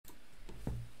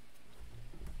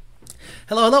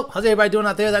Hello, hello. How's everybody doing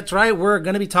out there? That's right. We're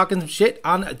going to be talking some shit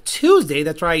on Tuesday.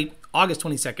 That's right. August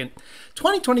 22nd,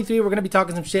 2023. We're going to be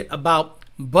talking some shit about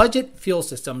budget fuel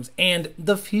systems and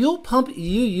the fuel pump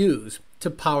you use to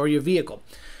power your vehicle.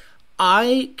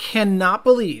 I cannot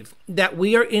believe that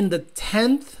we are in the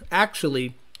 12th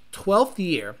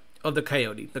year of the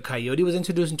Coyote. The Coyote was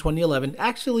introduced in 2011,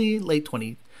 actually late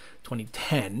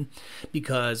 2010,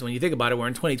 because when you think about it, we're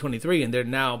in 2023 and they're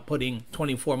now putting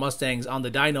 24 Mustangs on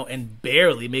the dyno and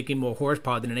barely making more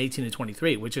horsepower than an 18 to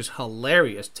 23, which is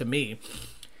hilarious to me.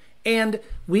 And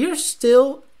we are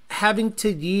still having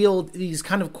to yield these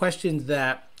kind of questions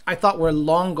that I thought were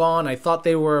long gone. I thought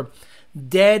they were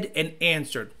dead and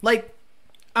answered. Like,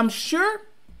 I'm sure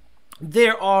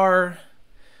there are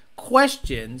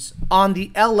questions on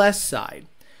the LS side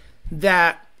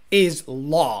that is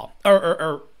law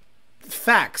or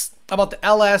facts about the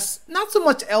LS, not so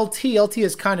much LT. LT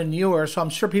is kind of newer, so I'm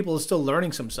sure people are still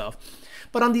learning some stuff.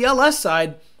 But on the LS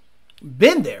side,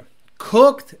 been there,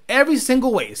 cooked every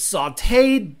single way,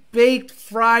 sauteed, baked,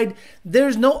 fried.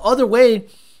 There's no other way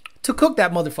to cook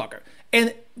that motherfucker.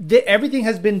 And everything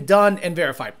has been done and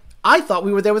verified. I thought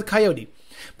we were there with Coyote.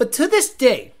 But to this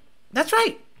day, that's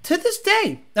right, to this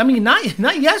day, I mean,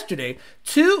 not yesterday,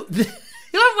 where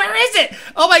is it?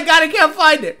 Oh my God, I can't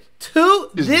find it. To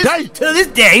this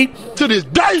day,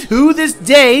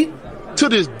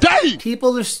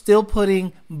 people are still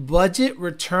putting budget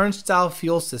return style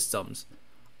fuel systems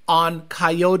on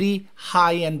Coyote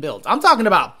high-end builds. I'm talking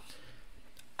about,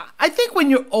 I think when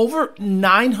you're over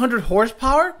 900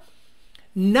 horsepower,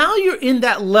 now you're in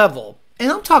that level.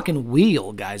 And I'm talking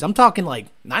wheel, guys. I'm talking like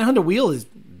 900 wheel is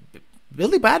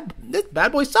really bad. This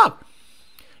bad boy suck.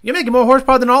 You're making more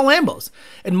horsepower than all Lambos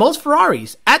and most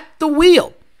Ferraris at the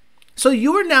wheel. So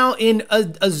you are now in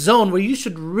a zone where you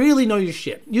should really know your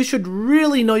shit. You should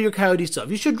really know your Coyote stuff.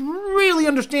 You should really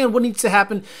understand what needs to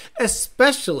happen,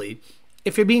 especially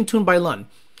if you're being tuned by Lund.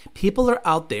 People are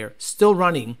out there still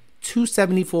running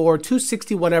 274,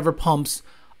 260 whatever pumps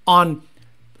on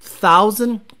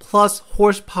 1,000+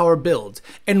 horsepower builds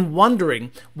and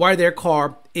wondering why their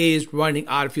car is running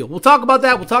out of fuel. We'll talk about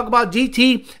that. We'll talk about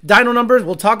GT dyno numbers.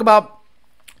 We'll talk about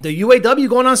the UAW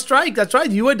going on strike. That's right.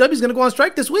 The UAW is going to go on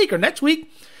strike this week or next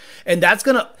week. And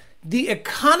the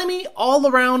economy all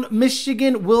around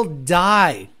Michigan will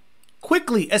die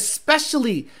quickly,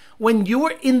 especially when you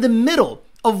are in the middle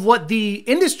of what the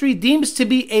industry deems to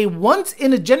be a once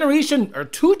in a generation or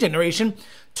two generation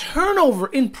turnover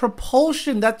in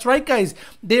propulsion. That's right, guys.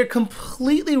 They're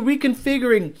completely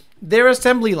reconfiguring their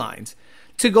assembly lines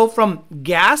to go from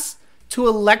gas to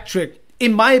electric,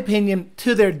 in my opinion,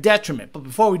 to their detriment. But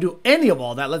before we do any of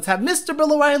all that, let's have Mr.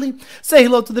 Bill O'Reilly say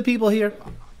hello to the people here.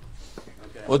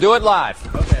 Okay. We'll do it live.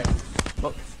 Okay.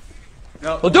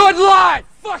 We'll do it live.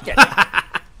 Fuck it.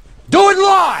 Do it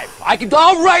live.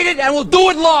 I'll write it and we'll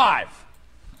do it live.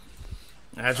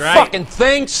 That's right. Fucking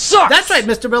thing sucks. That's right,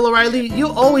 Mr. Bill O'Reilly. You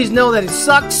always know that it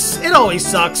sucks. It always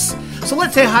sucks. So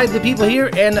let's say hi to the people here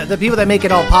and the people that make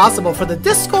it all possible for the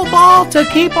disco ball to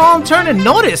keep on turning.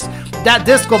 Notice that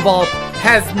disco ball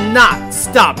has not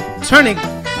stopped turning.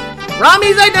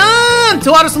 Rami Zaidan,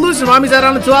 2 Hour Solution. Rami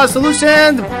Zaidan and 2 Hour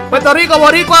Solution. Puerto Rico,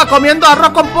 Boricua, comiendo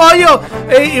arroz con pollo.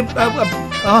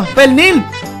 Pernil,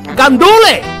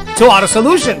 Gandule, 2 Hour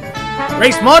Solution.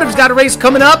 Race Motive's got a race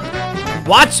coming up.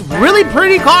 Watch really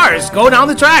pretty cars go down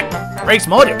the track. Race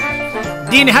Motive.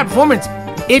 DNA High Performance.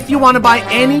 If you want to buy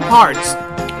any parts,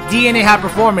 DNA High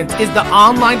Performance is the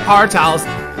online parts house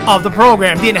of the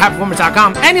program.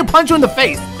 DNAHighPerformance.com. And he'll punch you in the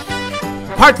face.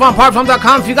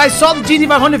 PartsFarm.com. If you guys saw the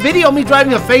GT500 video, me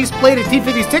driving a faceplated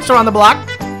T56 around the block,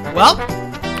 well,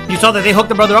 you saw that they hooked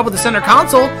the brother up with the center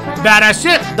console. Badass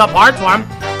shit. The Parts Farm.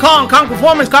 Conk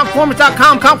Performance,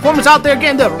 ConkPerformance.com. Conk Performance out there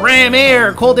getting the ram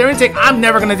air, cold air intake. I'm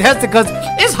never going to test it because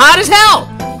it's hot as hell.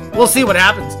 We'll see what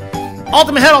happens.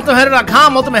 Ultimate Header,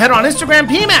 UltimateHeader.com. Ultimate Header on Instagram.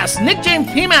 PMAS. Nick James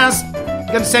PMAS.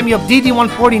 Going to send me up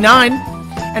DD149.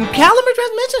 And Calimer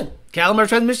Transmission.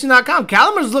 CalimerTransmission.com.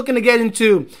 Calimer's looking to get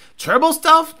into turbo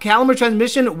stuff. Calimer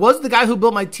Transmission was the guy who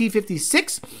built my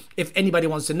T56, if anybody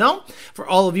wants to know. For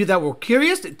all of you that were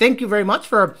curious, thank you very much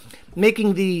for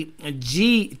making the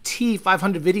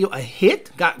GT500 video a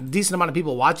hit. Got a decent amount of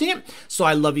people watching it, so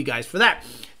I love you guys for that.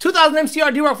 2000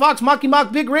 MCR, D-Rock Fox, Maki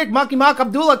Mock, Big Rick, Maki Mock,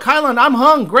 Abdullah, Kylan, I'm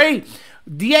Hung, Gray,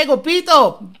 Diego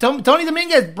Pito, Tony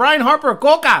Dominguez, Brian Harper,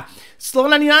 Coca, Slow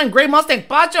 99, Gray Mustang,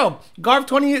 Pacho, Garv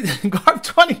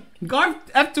Garv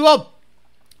F2O,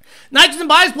 Nitrogen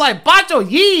Bias Play, Pacho,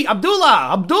 Yee,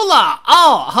 Abdullah,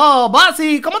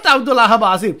 Habasi, ¿cómo está Abdullah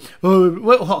Habasi?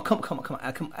 Come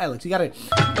on, Alex, you gotta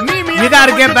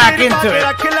get back into it.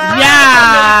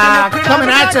 Yeah, coming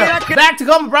at Back to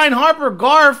come. Brian Harper,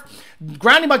 Garf,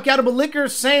 Grounding Macchiato Liquor,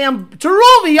 Sam,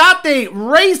 Teruviate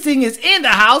Racing is in the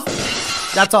house.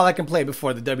 That's all I can play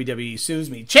before the WWE sues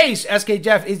me. Chase, SK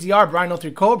Jeff, AZR, Brian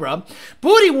 03 Cobra,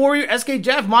 Booty Warrior, SK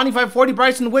Jeff, Monty 540,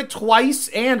 Bryson Witt twice,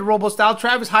 and Robo Style,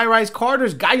 Travis, High Rise,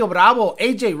 Carters, Gallo Bravo,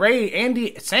 AJ Ray,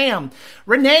 Andy, Sam,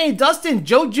 Renee, Dustin,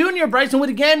 Joe Jr., Bryson Witt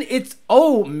again. It's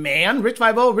Oh Man, Rich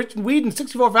 50, Rich Whedon,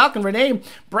 64 Falcon, Renee,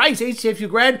 Bryce, HTFU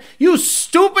Grad, you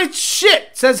stupid shit,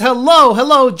 says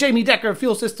hello, Jamie Decker,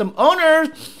 Fuel System Owners,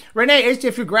 Renee,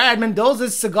 HTFU Grad,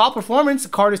 Mendoza's Seagal Performance,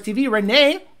 Carter's TV,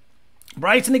 Renee,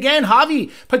 Bryson again,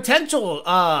 Javi, Potential,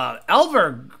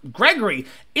 Elver, Gregory,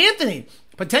 Anthony,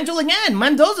 Potential again,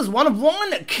 Mendoza's one of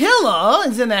one, Killa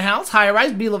is in the house, High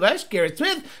Rise, B. Lavesh, Garrett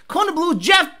Smith, Kona Blue,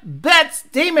 Jeff Betts,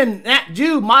 Damon, Nat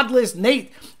Jew, Modless,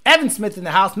 Nate, Evan Smith in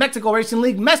the house, Mexico Racing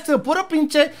League, Mester, Pura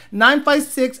Pinche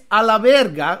 956 a la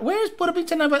verga. Where's Pura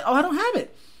Pinche 956? Oh, I don't have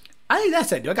it. I think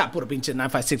that's it. I got Pura Pinche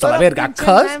 956 a la verga.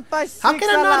 Cuz? How can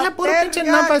I not have Pura Pinche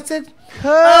 956?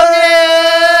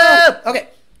 Okay.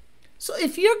 So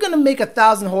if you're going to make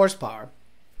 1,000 horsepower,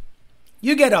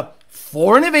 you get a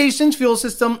 4 Innovations fuel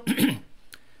system,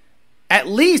 at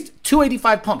least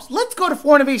 285 pumps. Let's go to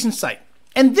 4 Innovations site.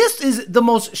 And this is the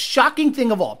most shocking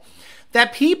thing of all,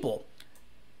 that people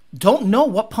don't know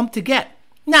what pump to get.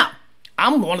 Now,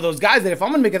 I'm one of those guys that if I'm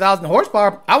going to make 1,000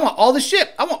 horsepower, I want all the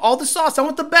shit. I want all the sauce. I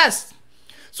want the best.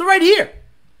 So right here,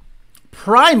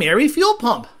 primary fuel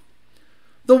pump.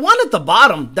 The one at the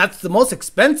bottom, that's the most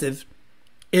expensive,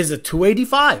 is a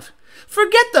 285.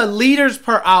 Forget the liters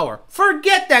per hour.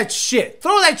 Forget that shit.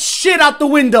 Throw that shit out the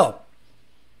window.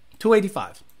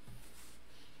 285.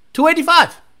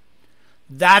 285.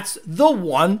 That's the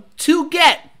one to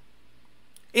get.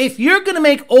 If you're going to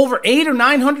make over 800 or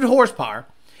 900 horsepower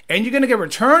and you're going to get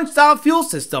return style fuel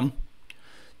system,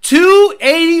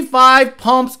 285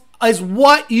 pumps is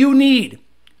what you need.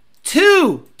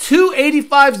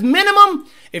 285s minimum.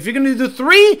 If you're going to do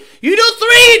 3, you do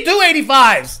 3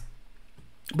 285s.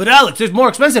 But Alex, it's more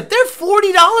expensive. They're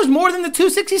 $40 more than the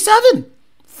 267.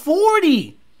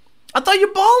 40. I thought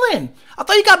you're balling. I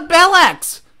thought you got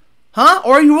Bellax. Huh?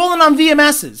 Or are you rolling on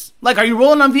VMSs? Like, are you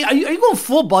rolling on are you going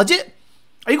full budget?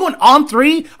 Are you going on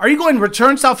 3? Are you going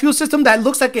return style fuel system that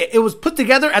looks like it was put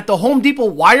together at the Home Depot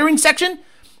wiring section?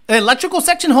 An electrical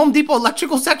section, Home Depot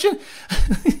electrical section.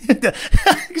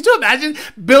 Could you imagine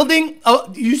building?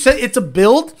 You said it's a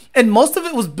build, and most of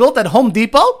it was built at Home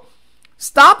Depot.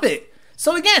 Stop it.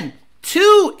 So again,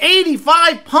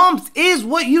 285 pumps is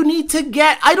what you need to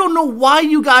get. I don't know why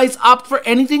you guys opt for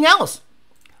anything else.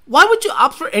 Why would you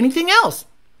opt for anything else?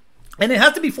 And it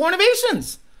has to be 4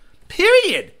 Innovations.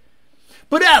 Period.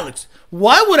 But Alex,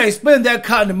 why would I spend that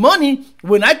kind of money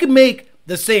when I could make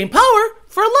the same power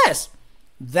for less?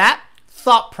 That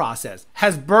thought process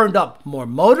has burned up more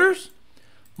motors,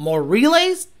 more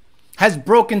relays, has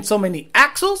broken so many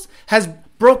axles, has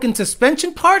broken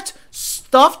suspension parts,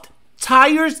 stuffed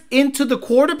tires into the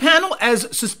quarter panel as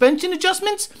suspension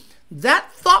adjustments.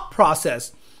 That thought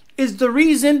process is the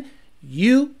reason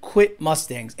you quit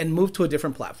Mustangs and moved to a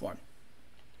different platform.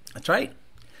 That's right.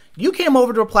 You came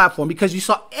over to a platform because you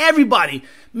saw everybody,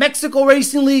 Mexico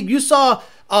Racing League, you saw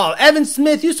Evan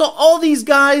Smith, you saw all these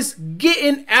guys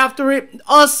getting after it,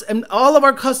 us and all of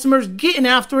our customers getting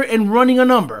after it and running a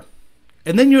number.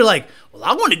 And then you're like, well,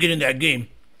 I want to get in that game.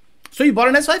 So you bought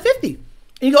an S550. And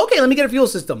you go, okay, let me get a fuel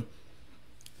system.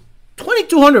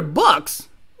 $2,200?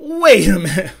 Wait a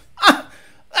minute.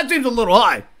 That seems a little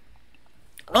high.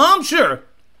 I'm sure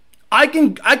I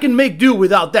can make do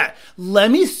without that.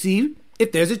 Let me see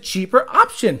if there's a cheaper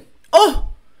option. Oh,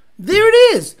 there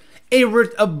it is.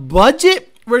 A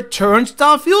budget return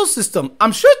style fuel system.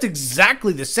 I'm sure it's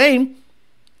exactly the same.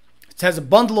 It has a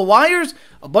bundle of wires,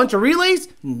 a bunch of relays,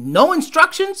 no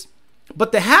instructions,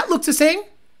 but the hat looks the same.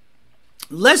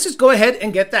 Let's just go ahead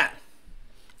and get that.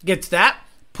 Gets that,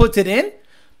 puts it in,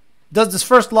 does this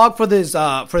first log for this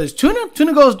tuner.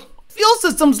 Tuner goes, fuel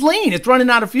system's lean. It's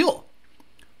running out of fuel.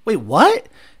 Wait, what?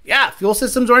 Yeah, fuel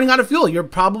system's running out of fuel. You're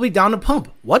probably down to pump.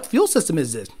 What fuel system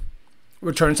is this?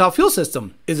 Return style fuel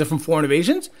system. Is it from 4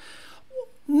 Innovations?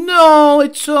 No,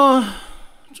 it's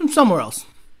from somewhere else.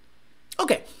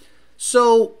 Okay,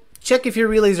 so check if your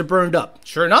relays are burned up.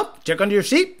 Sure enough, check under your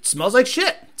seat. It smells like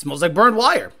shit. It smells like burned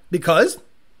wire because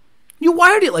you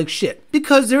wired it like shit.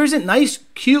 Because there isn't nice,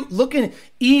 cute looking,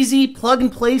 easy plug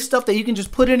and play stuff that you can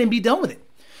just put in and be done with it.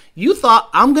 You thought,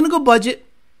 I'm going to go budget,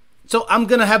 so I'm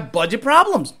going to have budget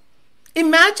problems.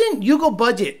 Imagine you go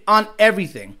budget on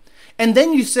everything, and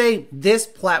then you say, this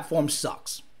platform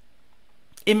sucks.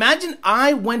 Imagine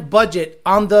I went budget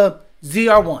on the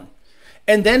ZR1,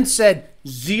 and then said,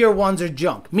 ZR1s are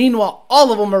junk. Meanwhile,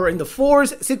 all of them are in the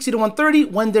 4s, 60 to 130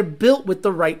 when they're built with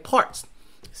the right parts.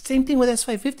 Same thing with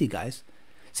S550, guys.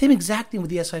 Same exact thing with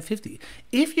the S550.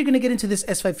 If you're going to get into this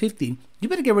S550, you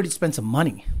better get ready to spend some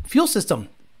money. Fuel system,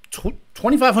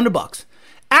 $2,500.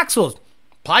 Axles,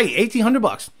 probably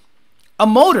 $1,800. A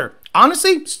motor,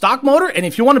 honestly, stock motor, and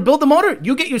if you want to build the motor,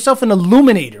 you get yourself an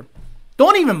illuminator.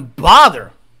 Don't even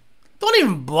bother. Don't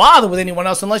even bother with anyone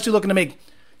else unless you're looking to make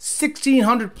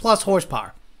 1,600 plus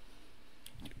horsepower.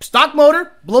 Stock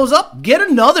motor blows up, get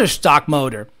another stock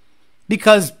motor.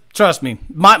 Because, trust me,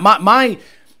 my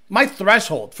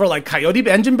threshold for like Coyote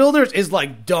engine builders is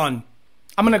like done.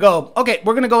 I'm going to go, okay,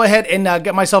 we're going to go ahead and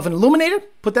get myself an illuminator,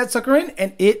 put that sucker in,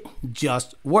 and it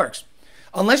just works.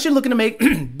 Unless you're looking to make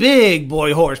big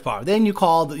boy horsepower, then you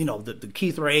call the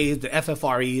Keith Rays, the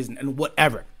FFREs, and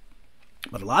whatever.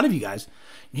 But a lot of you guys,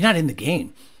 you're not in the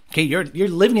game. Okay, you're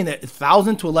living in the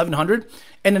 1,000 to 1,100,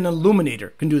 and an illuminator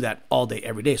can do that all day,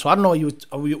 every day. So I don't know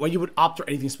why you would opt for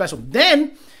anything special.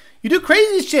 Then you do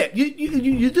crazy shit.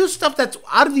 You do stuff that's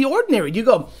out of the ordinary. You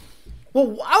go,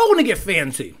 well, I want to get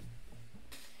fancy.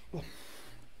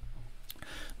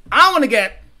 I want to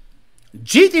get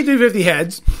GT350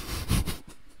 heads.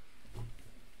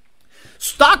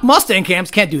 Stock Mustang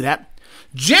cams, can't do that.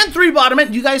 Gen 3 bottom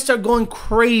end, you guys start going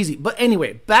crazy. But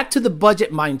anyway, back to the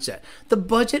budget mindset. The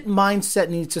budget mindset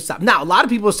needs to stop. Now, a lot of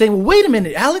people are saying, well, wait a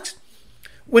minute, Alex.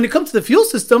 When it comes to the fuel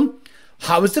system,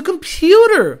 how is the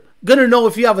computer going to know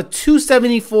if you have a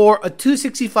 274, a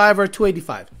 265, or a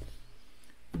 285?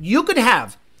 You could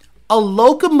have a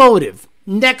locomotive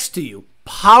next to you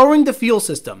powering the fuel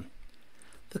system.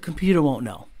 The computer won't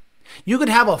know. You could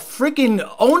have a freaking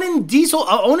Onan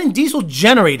diesel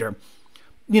generator,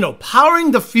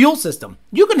 powering the fuel system.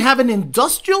 You can have an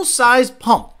industrial-sized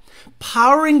pump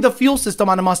powering the fuel system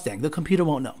on a Mustang. The computer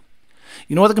won't know.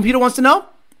 You know what the computer wants to know?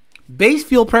 Base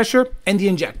fuel pressure and the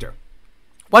injector.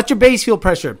 What's your base fuel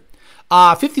pressure?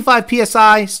 55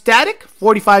 PSI static,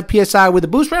 45 PSI with a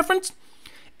boost reference,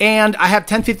 and I have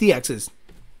 1050Xs.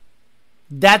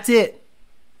 That's it.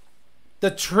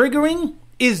 The triggering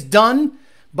is done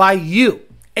by you.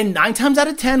 And 9 times out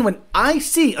of 10, when I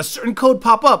see a certain code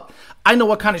pop up, I know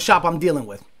what kind of shop I'm dealing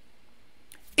with.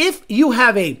 If you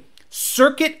have a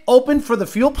circuit open for the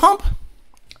fuel pump,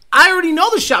 I already know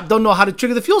the shop don't know how to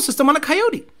trigger the fuel system on a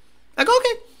Coyote. Like,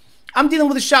 okay, I'm dealing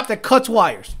with a shop that cuts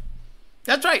wires.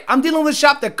 That's right. I'm dealing with a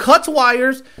shop that cuts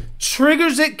wires,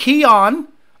 triggers it key on,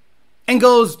 and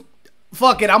goes,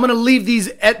 fuck it, I'm going to leave the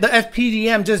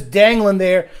FPDM just dangling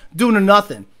there doing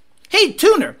nothing. Hey,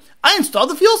 tuner, I installed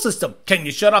the fuel system. Can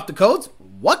you shut off the codes?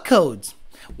 What codes?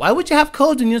 Why would you have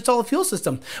codes when you install a fuel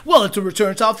system? Well, it's a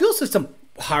return style fuel system.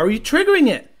 How are you triggering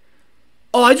it?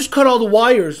 Oh, I just cut all the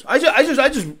wires. I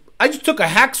just took a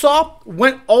hacksaw,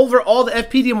 went over all the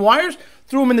FPDM wires,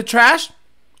 threw them in the trash.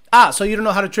 So you don't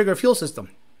know how to trigger a fuel system.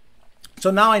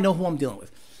 So now I know who I'm dealing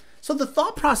with. So the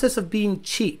thought process of being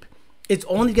cheap, it's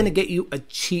only going to get you a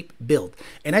cheap build.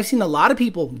 And I've seen a lot of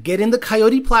people get in the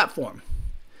Coyote platform,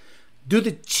 do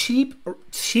the cheap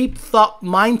thought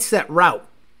mindset route,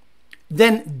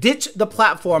 then ditch the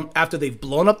platform after they've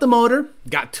blown up the motor,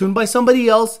 got tuned by somebody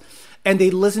else, and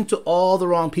they listened to all the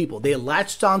wrong people. They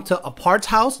latched onto a parts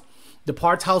house. The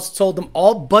parts house sold them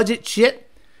all budget shit.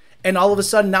 And all of a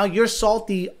sudden, now you're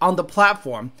salty on the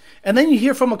platform. And then you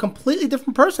hear from a completely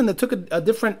different person that took a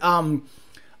different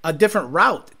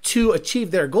route to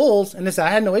achieve their goals. And they said,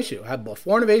 I had no issue. I bought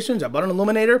 4 Innovations. I bought an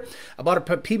illuminator. I bought a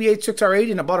PBH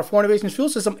 6R80. And I bought a 4 Innovations fuel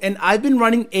system. And I've been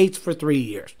running 8s for 3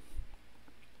 years.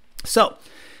 So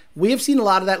we have seen a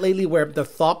lot of that lately where the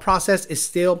thought process is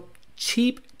still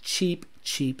cheap.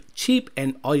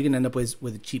 And all you're going to end up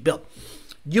with a cheap build.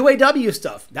 UAW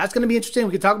stuff. That's going to be interesting.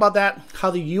 We can talk about that.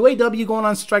 How the UAW going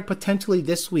on strike potentially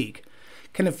this week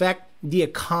can affect the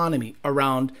economy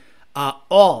around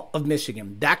all of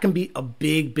Michigan. That can be a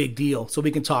big deal. So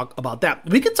we can talk about that.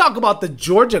 We can talk about the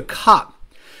Georgia cop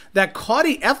that caught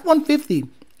a F-150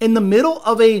 in the middle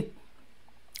of a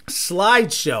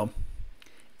slideshow.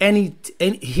 And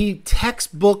he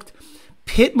textbooked,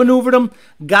 pit maneuvered him,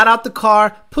 got out the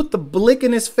car, put the blick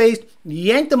in his face,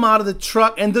 yanked him out of the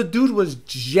truck, and the dude was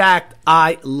jacked.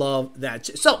 I love that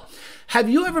shit. So, have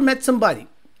you ever met somebody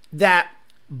that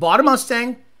bought a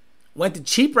Mustang, went the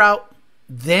cheap route,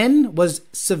 then was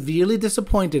severely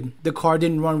disappointed the car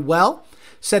didn't run well,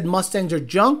 said Mustangs are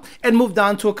junk, and moved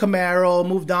on to a Camaro,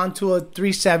 moved on to a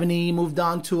 370, moved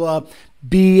on to a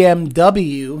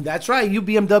BMW. That's right, you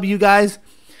BMW guys.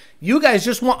 You guys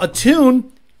just want a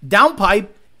tune, downpipe,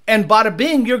 and bada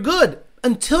bing, you're good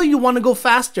until you want to go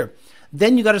faster.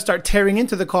 Then you got to start tearing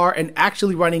into the car and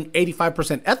actually running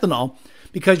 85% ethanol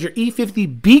because your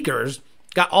E50 beakers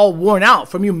got all worn out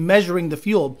from you measuring the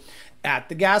fuel at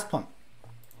the gas pump.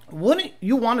 Wouldn't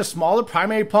you want a smaller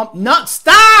primary pump? No,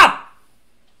 stop!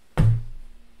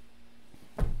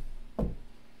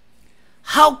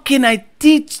 How can I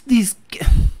teach these?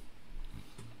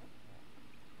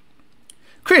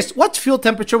 Chris, what's fuel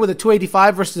temperature with a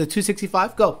 285 versus a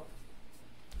 265?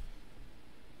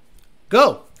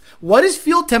 Go. What is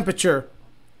fuel temperature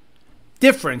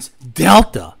difference,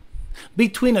 delta,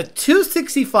 between a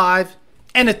 265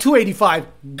 and a 285?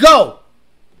 Go.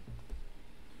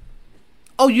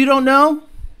 Oh, you don't know?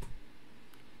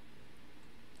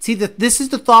 See, this is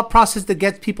the thought process that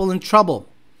gets people in trouble.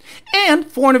 And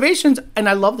For Innovations, and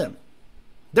I love them,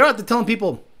 they're out there telling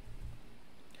people,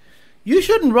 you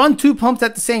shouldn't run two pumps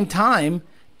at the same time.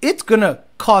 It's going to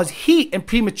cause heat and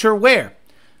premature wear.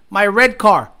 My red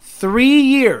car, 3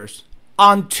 years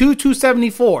on two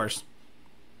 274s,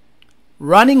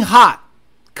 running hot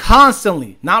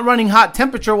constantly. Not running hot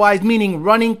temperature-wise, meaning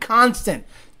running constant.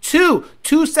 Two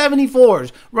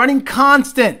 274s, running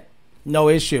constant. No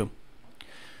issue.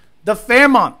 The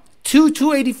Fairmont, two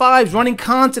 285s, running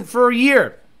constant for a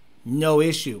year. No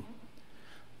issue.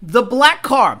 The black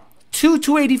car, two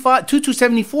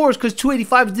 274s, because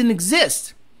 285s didn't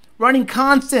exist. Running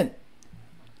constant.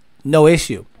 No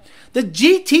issue. The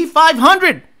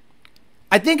GT500,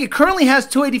 I think it currently has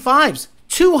 285s.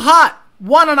 Too hot.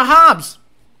 One on a Hobbs.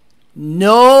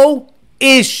 No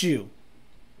issue.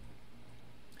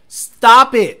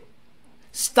 Stop it.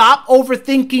 Stop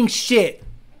overthinking shit.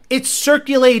 It's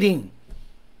circulating.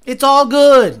 It's all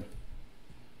good.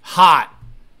 Hot.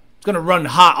 It's going to run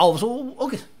hot. Oh,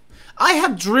 okay. I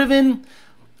have driven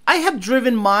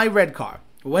my red car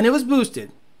when it was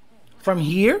boosted from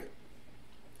here,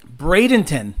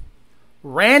 Bradenton,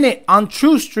 ran it on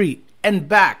True Street and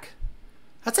back.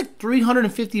 That's like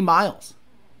 350 miles.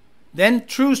 Then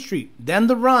True Street, then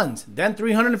the runs, then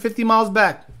 350 miles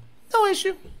back. No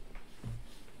issue.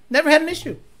 Never had an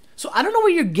issue. So I don't know where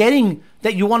you're getting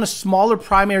that you want a smaller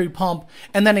primary pump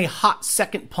and then a hot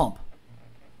second pump.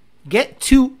 Get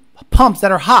two pumps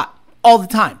that are hot all the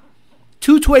time.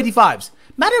 Two 285s.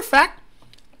 Matter of fact,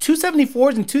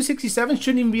 274s and 267s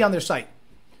shouldn't even be on their site.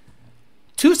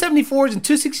 274s and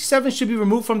 267s should be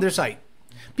removed from their site.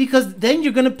 Because then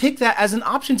you're going to pick that as an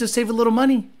option to save a little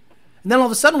money. And then all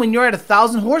of a sudden, when you're at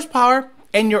 1,000 horsepower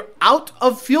and you're out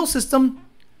of fuel system,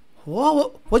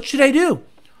 whoa, what should I do?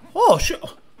 Oh, sure.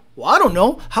 Well, I don't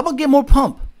know. How about get more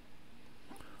pump?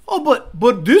 Oh,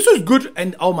 but this is good.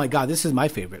 And oh my God, this is my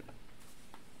favorite.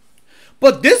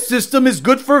 But this system is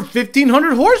good for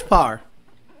 1,500 horsepower.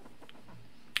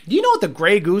 Do you know what the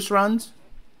Grey Goose runs?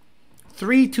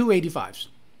 3 285s.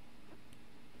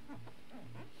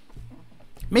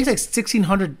 Makes like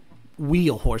 1,600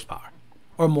 wheel horsepower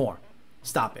or more.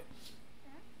 Stop it.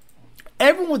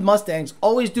 Everyone with Mustangs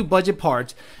always do budget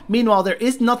parts. Meanwhile, there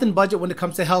is nothing budget when it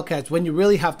comes to Hellcats when you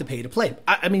really have to pay to play.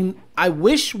 I mean, I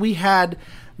wish we had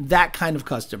that kind of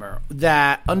customer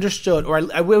that understood,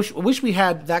 or I wish we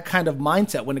had that kind of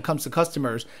mindset when it comes to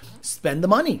customers. Spend the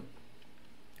money.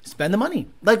 Spend the money.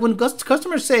 Like when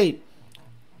customers say,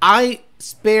 I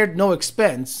spared no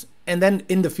expense, and then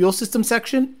in the fuel system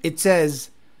section, it says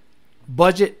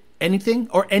budget anything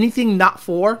or anything not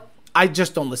for, I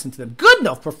just don't listen to them. Good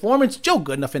enough performance. Joe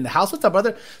Goodenough in the house. What's up,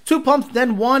 brother? 2 pumps,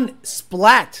 then 1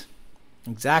 splat.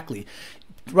 Exactly.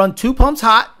 Run 2 pumps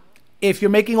hot if you're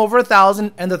making over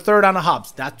 1,000 and the third on a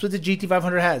Hobbs. That's what the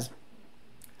GT500 has.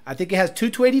 I think it has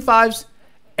 2 285s,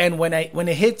 and when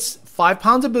it hits 5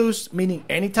 pounds of boost, meaning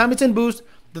anytime it's in boost,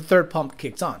 the third pump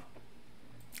kicks on.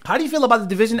 How do you feel about the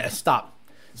Division? Stop.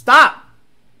 Stop.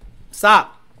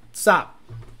 Stop. Stop.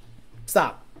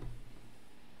 Stop.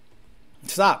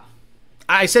 Stop.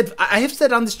 I have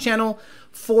said on this channel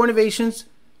 4 Innovations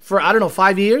for,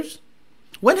 5 years.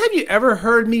 When have you ever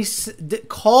heard me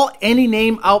call any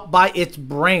name out by its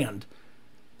brand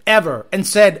ever and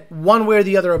said one way or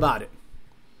the other about it?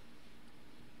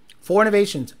 4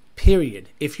 Innovations, period.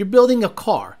 If you're building a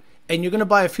car and you're going to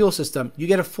buy a fuel system, you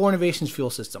get a 4 Innovations fuel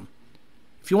system.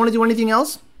 If you want to do anything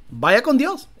else, vaya con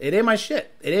Dios. It ain't my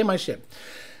shit. It ain't my shit.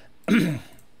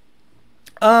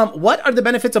 What are the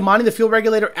benefits of mounting the fuel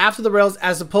regulator after the rails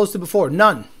as opposed to before?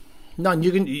 None.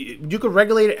 You can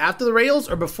regulate it after the rails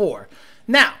or before.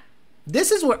 Now,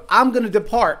 this is where I'm going to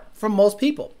depart from most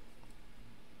people.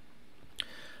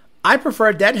 I prefer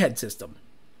a deadhead system.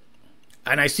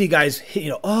 And I see guys,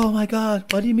 oh my God,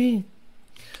 what do you mean?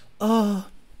 I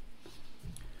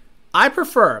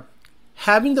prefer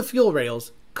having the fuel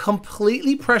rails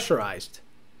completely pressurized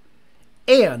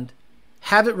and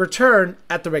have it return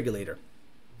at the regulator.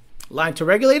 Line to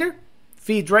regulator,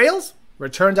 feeds rails,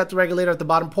 returns at the regulator at the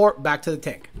bottom port, back to the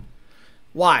tank.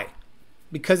 Why?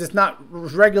 Because it's not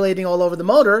regulating all over the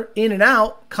motor, in and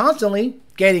out, constantly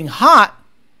getting hot.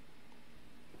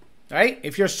 Right?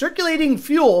 If you're circulating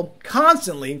fuel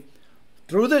constantly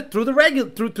through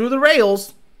the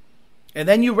rails, and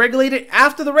then you regulate it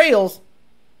after the rails,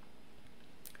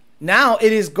 now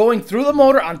it is going through the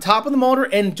motor, on top of the motor,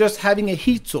 and just having a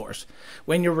heat source.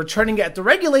 When you're returning it at the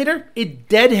regulator, it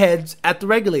deadheads at the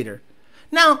regulator.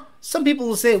 Now, some people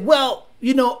will say, well,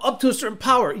 up to a certain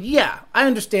power. Yeah, I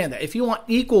understand that. If you want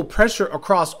equal pressure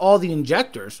across all the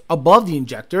injectors, above the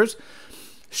injectors,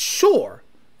 sure.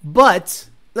 But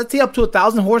let's say up to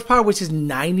 1,000 horsepower, which is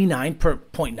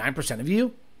 99.9% of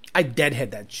you, I deadhead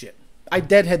that shit. I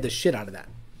deadhead the shit out of that.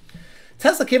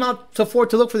 Tesla came out to Ford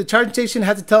to look for the charging station,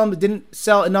 had to tell them it didn't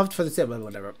sell enough for the sale,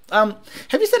 whatever. Have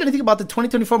you said anything about the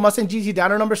 2024 Mustang GT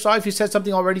dyno number? Sorry if you said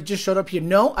something already, just showed up here.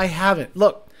 No, I haven't.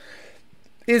 Look,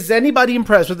 is anybody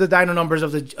impressed with the dyno numbers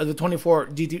of the 24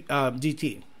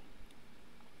 GT?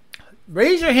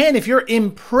 Raise your hand if you're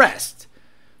impressed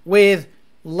with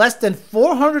less than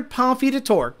 400 pound-feet of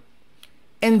torque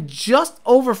and just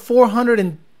over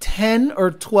 410 or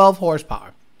 12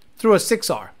 horsepower through a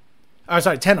 6R.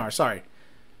 10R, sorry.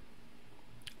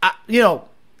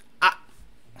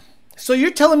 So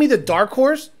you're telling me the Dark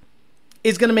Horse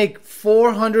is going to make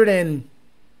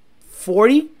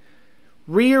 440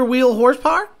 rear wheel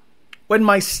horsepower when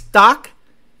my stock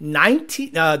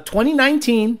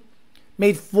 2019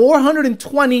 made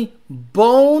 420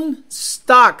 bone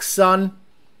stock, son,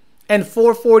 and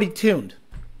 440 tuned.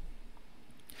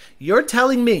 You're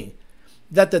telling me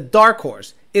that the Dark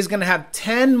Horse is going to have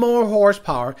 10 more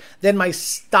horsepower than my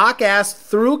stock ass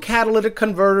through catalytic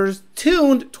converters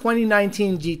tuned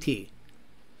 2019 GT.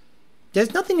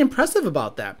 There's nothing impressive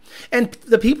about that. And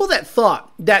the people that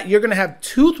thought that you're going to have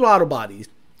 2 throttle bodies,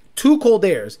 2 cold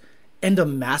airs, and a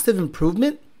massive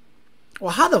improvement,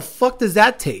 well, how the fuck does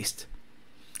that taste?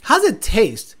 How does it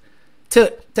taste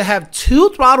to have 2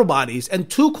 throttle bodies and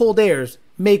 2 cold airs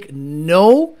make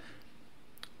no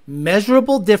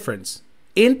measurable difference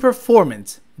in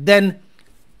performance than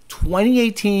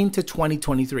 2018 to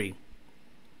 2023?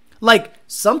 Like,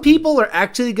 some people are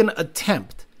actually going to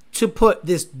attempt to put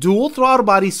this dual throttle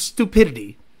body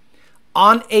stupidity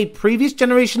on a previous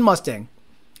generation Mustang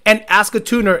and ask a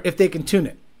tuner if they can tune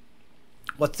it.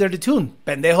 What's there to tune,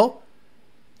 pendejo?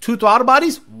 2 throttle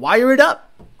bodies? Wire it up.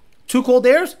 2 cold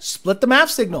airs? Split the MAF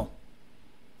signal.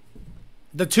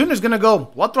 The tuner's going to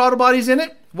go, what throttle body's in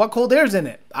it? What cold air's in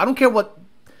it? I don't care what.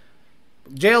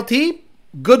 JLT,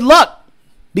 good luck.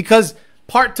 Because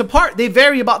part to part, they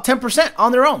vary about 10%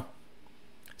 on their own.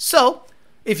 So,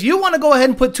 if you want to go ahead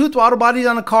and put 2 throttle bodies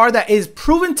on a car that is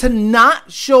proven to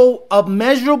not show a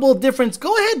measurable difference,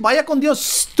 go ahead, vaya con Dios,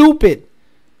 stupid.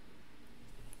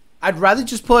 I'd rather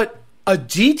just put a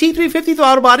GT350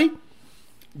 throttle body,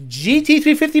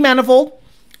 GT350 manifold,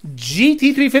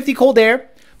 GT350 cold air,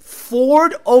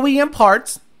 Ford OEM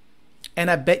parts,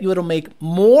 and I bet you it'll make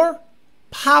more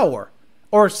power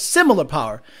or similar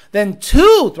power than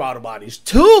 2 throttle bodies,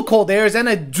 2 cold airs, and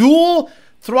a dual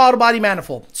throttle body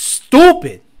manifold.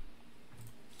 Stupid.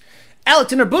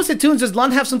 Alex, in our boosted tunes, does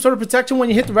Lund have some sort of protection when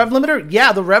you hit the rev limiter?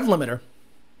 Yeah, the rev limiter.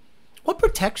 What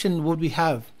protection would we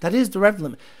have? That is the rev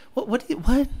limiter.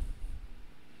 What?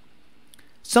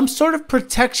 Some sort of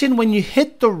protection when you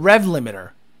hit the rev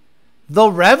limiter.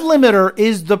 The rev limiter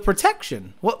is the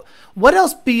protection. What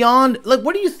else beyond? Like,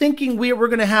 what are you thinking we're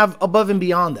going to have above and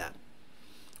beyond that?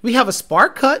 We have a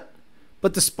spark cut,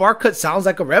 but the spark cut sounds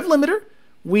like a rev limiter.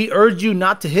 We urge you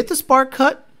not to hit the spark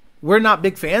cut. We're not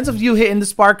big fans of you hitting the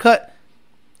spark cut.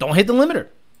 Don't hit the limiter.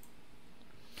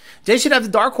 They should have the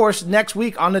Dark Horse next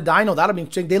week on the dyno. That'll be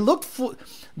interesting.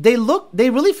 They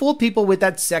really fooled people with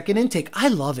that second intake. I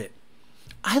love it.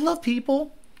 I love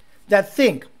people that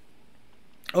think,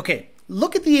 okay,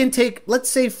 look at the intake, let's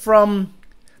say from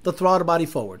the throttle body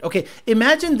forward. Okay,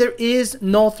 imagine there is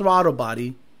no throttle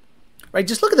body, right?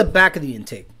 Just look at the back of the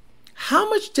intake. How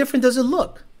much different does it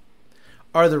look?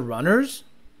 Are the runners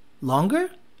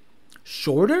longer,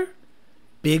 shorter,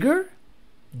 bigger,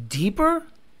 deeper?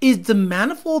 Is the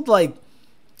manifold like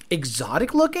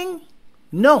exotic looking?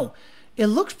 No, it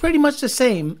looks pretty much the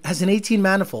same as an 18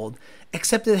 manifold,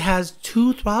 except it has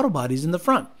 2 throttle bodies in the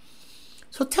front.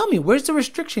 So tell me, where's the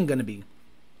restriction going to be?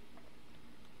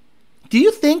 Do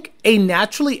you think a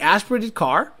naturally aspirated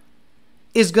car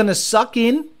is going to suck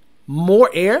in more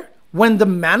air when the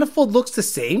manifold looks the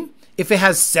same if it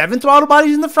has 7 throttle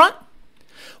bodies in the front?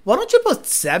 Why don't you put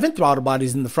 7 throttle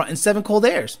bodies in the front and 7 cold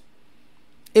airs?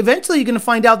 Eventually, you're going to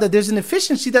find out that there's an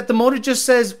efficiency that the motor just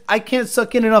says, I can't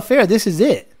suck in enough air. This is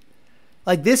it.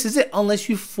 Like, this is it, unless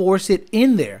you force it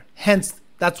in there. Hence,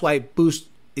 that's why boost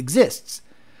exists.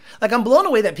 Like, I'm blown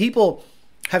away that people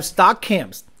have stock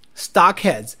cams, stock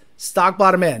heads, stock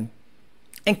bottom end,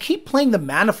 and keep playing the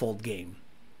manifold game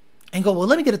and go, well,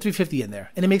 let me get a 350 in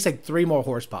there, and it makes like 3 more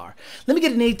horsepower. Let me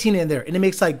get an 18 in there, and it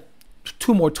makes like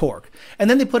 2 more torque. And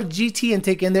then they put a GT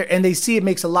intake in there, and they see it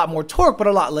makes a lot more torque, but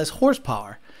a lot less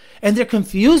horsepower. And they're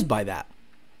confused by that.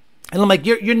 And I'm like,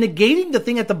 you're negating the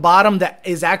thing at the bottom that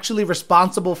is actually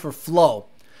responsible for flow.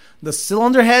 The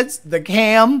cylinder heads, the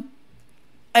cam,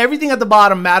 everything at the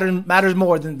bottom matters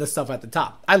more than the stuff at the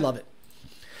top. I love it.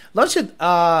 Lunch should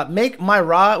make my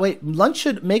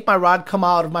rod come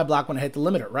out of my block when I hit the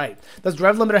limiter. Right. Does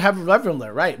rev limiter have a rev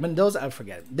limiter? Right. Mendoza, I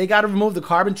forget it. They got to remove the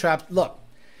carbon traps. Look,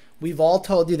 we've all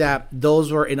told you that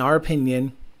those were, in our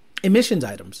opinion, emissions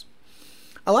items.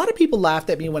 A lot of people laughed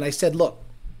at me when I said, look,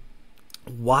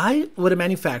 why would a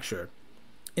manufacturer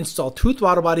install 2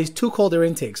 throttle bodies, 2 cold air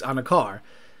intakes on a car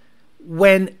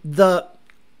when the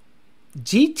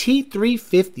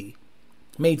GT350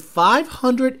 made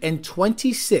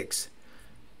 526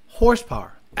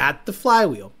 horsepower at the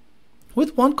flywheel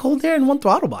with 1 cold air and 1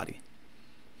 throttle body?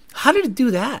 How did it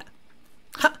do that?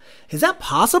 Is that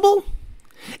possible?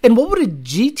 And what would a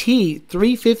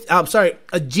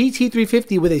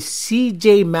GT350 with a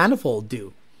CJ manifold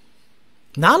do?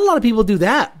 Not a lot of people do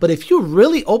that, but if you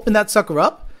really open that sucker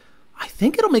up, I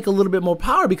think it'll make a little bit more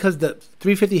power because the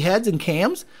 350 heads and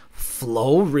cams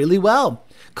flow really well.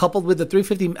 Coupled with the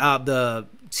 350, the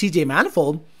CJ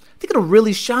manifold, I think it'll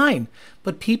really shine.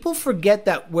 But people forget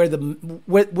that where the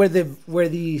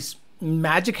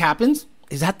magic happens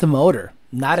is at the motor,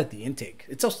 not at the intake.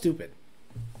 It's so stupid.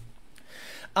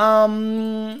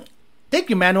 Thank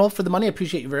you, Manuel, for the money. I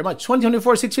appreciate you very much.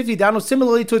 2024 650 dyno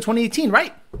similarly to a 2018,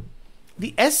 right?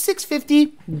 The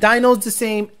S650 dyno's the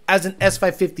same as an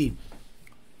S550.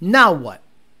 Now what?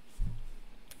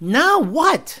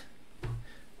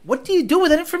 What do you do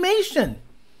with that information?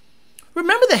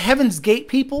 Remember the Heaven's Gate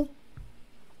people?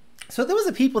 So there was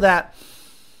a people that,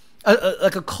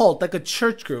 like a cult, like a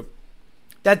church group,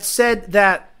 that said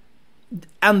that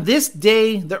on this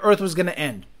day the earth was going to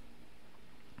end.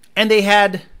 And they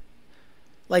had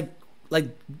like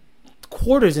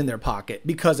quarters in their pocket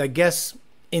because I guess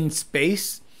in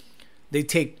space they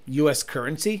take US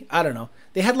currency. I don't know.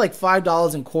 They had like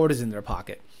 $5 in quarters in their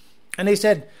pocket. And they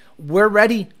said, we're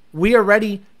ready. We are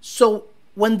ready. So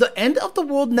when the end of the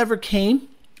world never came,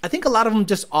 I think a lot of them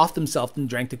just offed themselves and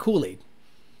drank the Kool-Aid.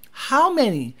 How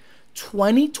many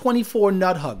 2024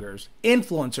 nut huggers,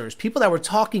 influencers, people that were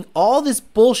talking all this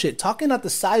bullshit, talking out the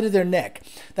side of their neck,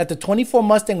 that the 24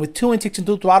 Mustang with 2 intakes and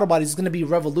 2 throttle bodies is going to be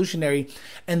revolutionary,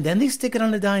 and then they stick it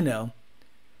on the dyno,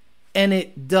 and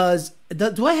it does.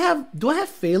 Do I have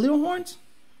failure horns?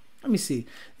 Let me see.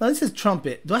 Now this is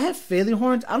trumpet. Do I have failure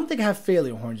horns? I don't think I have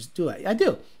failure horns. Do I? I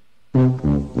do.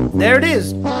 There it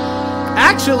is.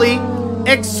 Actually,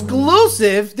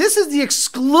 exclusive. This is the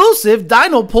exclusive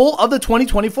dyno pull of the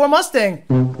 2024 Mustang.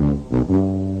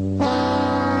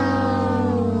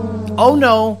 Oh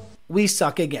no, we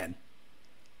suck again.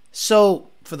 So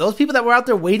for those people that were out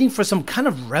there waiting for some kind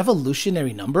of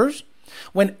revolutionary numbers,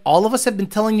 when all of us have been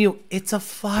telling you it's a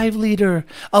 5-liter,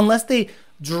 unless they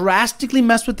drastically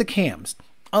messed with the cams,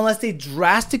 unless they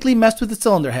drastically messed with the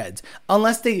cylinder heads,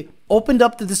 unless they opened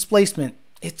up the displacement,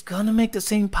 it's going to make the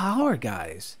same power,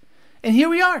 guys. And here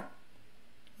we are,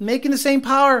 making the same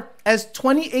power as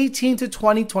 2018 to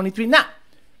 2023. Now,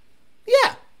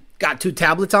 yeah, got 2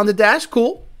 tablets on the dash,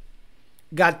 cool.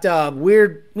 Got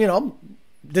weird,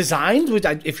 designs, which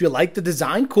if you like the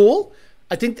design, cool.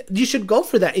 I think you should go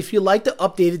for that if you like the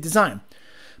updated design.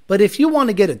 But if you want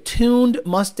to get a tuned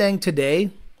Mustang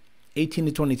today, 18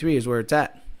 to 23 is where it's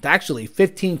at. Actually,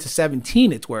 15 to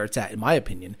 17, it's where it's at, in my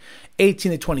opinion.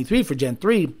 18 to 23 for Gen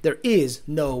 3, there's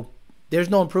no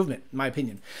improvement, in my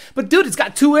opinion. But dude, it's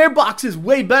got 2 air boxes,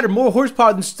 way better, more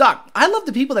horsepower than stock. I love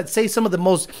the people that say some of the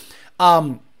most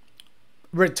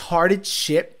retarded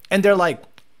shit, and they're like,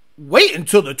 wait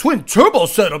until the twin turbo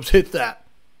setups hit that.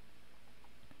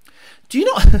 Do you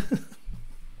know?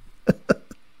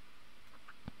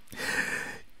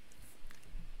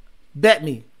 Bet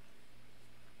me.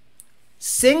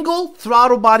 Single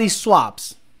throttle body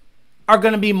swaps are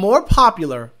going to be more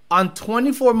popular on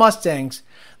 24 Mustangs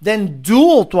than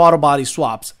dual throttle body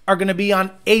swaps are going to be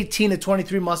on 18 to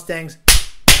 23 Mustangs.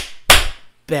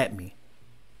 Bet me.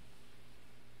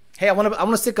 Hey, I want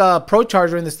to stick a Pro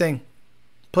Charger in this thing.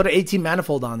 Put an 18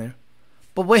 manifold on there.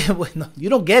 But wait, no, you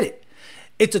don't get it.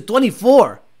 It's a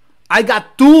 24. I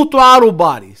got 2 throttle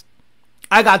bodies.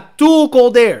 I got 2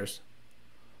 cold airs.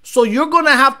 So you're going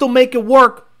to have to make it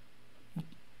work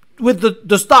with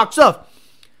the stock stuff.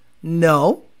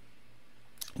 No.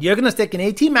 You're going to stick an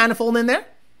 18 manifold in there.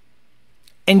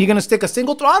 and you're going to stick a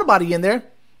single throttle body in there,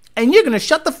 and you're going to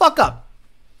shut the fuck up.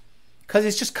 Because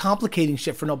it's just complicating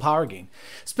shit for no power gain.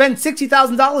 Spend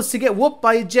 $60,000 to get whooped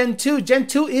by a Gen 2. Gen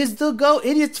 2 is the go.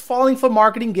 Idiots falling for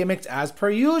marketing gimmicks as per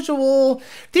usual.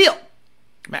 Deal.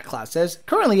 Matt Klaus says,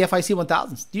 currently FIC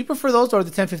 1000s. Do you prefer those or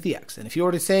the 1050X? And if you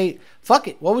were to say, fuck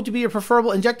it, what would be your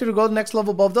preferable injector to go to the next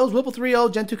level above those? Whipple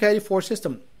 3.0 Gen 2 Coyote 4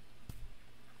 system.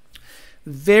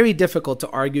 Very difficult to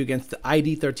argue against the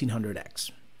ID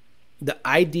 1300X. The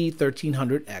ID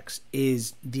 1300X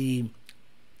is the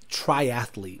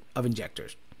triathlete of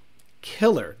injectors.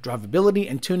 Killer drivability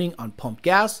and tuning on pump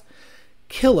gas.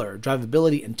 Killer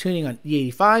drivability and tuning on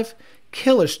E85.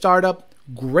 Killer startup.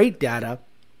 Great data.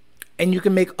 And you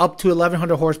can make up to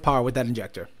 1100 horsepower with that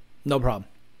injector. No problem.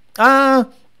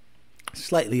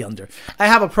 Slightly under. I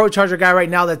have a Pro Charger guy right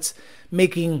now that's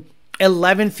making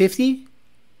 1150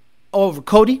 over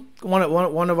Cody. One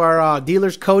of our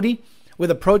dealers, Cody,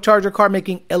 with a Pro Charger car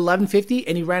making 1150,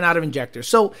 and he ran out of injectors.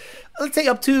 So let's say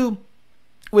up to,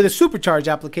 with a supercharged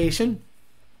application,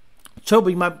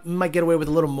 Toby might get away with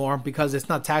a little more because it's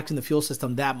not taxing the fuel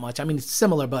system that much. I mean, it's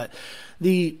similar, but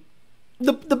the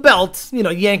belt,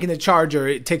 yanking the Charger,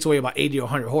 it takes away about 80 or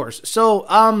 100 horse. So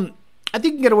I think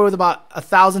you can get away with about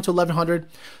 1,000 to 1,100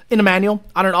 in a manual.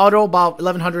 On an auto, about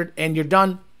 1,100, and you're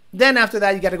done. Then after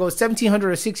that, you got to go 1,700 or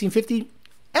 1,650.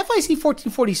 FIC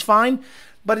 1440 is fine,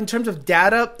 but in terms of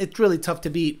data, it's really tough to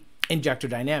beat injector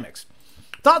dynamics.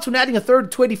 Thoughts when adding a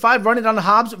third 285, run it on the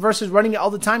Hobbs versus running it all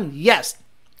the time? Yes,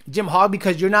 Jim Hogg,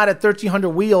 because you're not at 1,300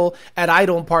 wheel at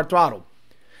idle and part throttle.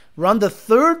 Run the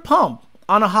third pump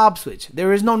on a Hobbs switch.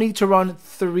 There is no need to run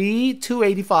 3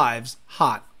 285s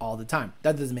hot all the time.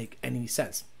 That doesn't make any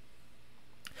sense.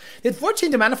 Did Ford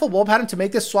change the manifold bolt pattern to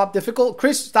make this swap difficult?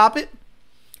 Chris, stop it.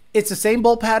 It's the same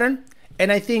bolt pattern,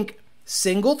 and I think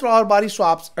single throttle body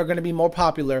swaps are going to be more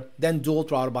popular than dual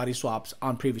throttle body swaps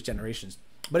on previous generations.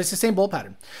 But it's the same bolt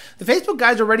pattern. The Facebook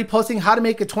guys are already posting how to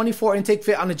make a 24 intake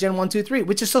fit on a Gen 1, 2, 3,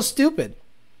 which is so stupid.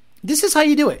 This is how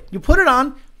you do it. You put it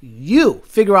on, you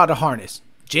figure out a harness.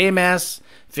 JMS,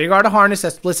 figure out a harness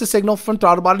that splits the signal from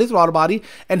throttle body to throttle body,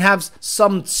 and have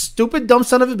some stupid dumb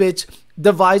son of a bitch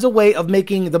devise a way of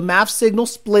making the MAF signal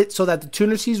split so that the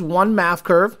tuner sees one MAF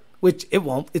curve, which it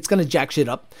won't. It's going to jack shit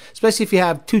up, especially if you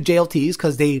have two JLTs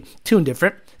because they tune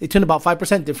different. They tune about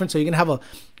 5% different, so you're going to have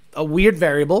a weird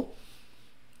variable.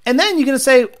 And then you're going to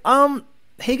say,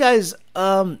 hey guys,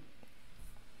 I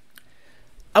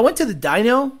went to the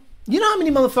dyno. You know how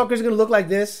many motherfuckers are going to look like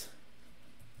this?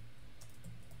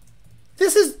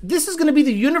 This is going to be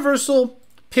the universal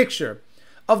picture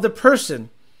of the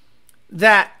person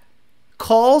that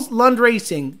calls Lund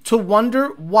Racing to wonder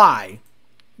why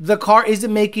the car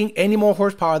isn't making any more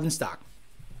horsepower than stock.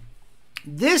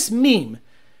 This meme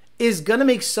is going to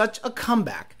make such a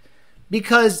comeback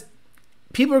because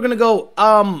people are going to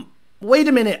go, wait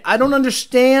a minute, I don't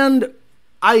understand.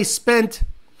 I spent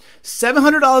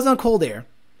 $700 on cold air,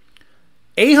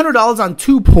 $800 on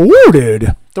two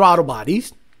ported throttle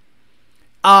bodies,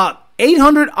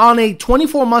 $800 on a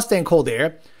 24 Mustang cold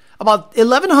air, about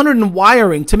 $1,100 in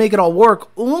wiring to make it all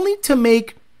work, only to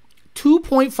make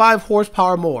 2.5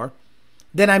 horsepower more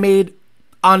than I made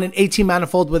on an 18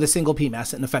 manifold with a single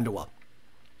PMAS and a fender well.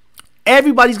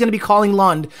 Everybody's going to be calling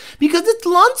Lund because it's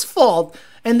Lund's fault.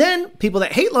 And then people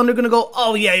that hate Lund are going to go,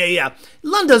 oh, yeah.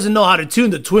 Lund doesn't know how to tune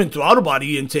the twin throttle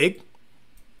body intake.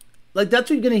 Like, that's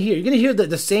what you're going to hear. You're going to hear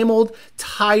the same old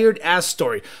tired ass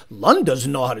story. Lund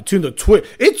doesn't know how to tune the twin.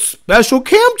 It's special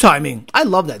cam timing. I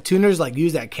love that. Tuners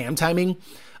use that cam timing.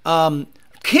 Cam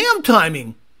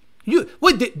timing.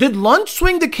 Did Lund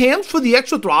swing the cams for the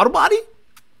extra throttle body?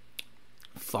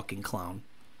 Fucking clown.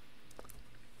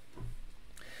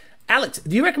 Alex,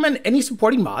 do you recommend any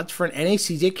supporting mods for an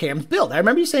NACJ cams build? I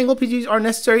remember you saying OPGs are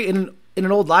necessary in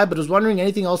an old live, but was wondering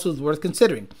anything else was worth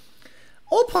considering.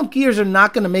 Old pump gears are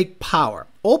not going to make power.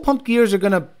 Old pump gears are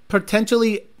going to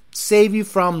potentially save you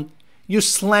from you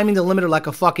slamming the limiter like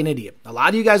a fucking idiot. A lot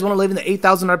of you guys want to live in the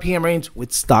 8,000 RPM range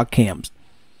with stock cams.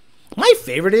 My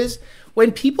favorite is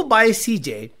when people buy a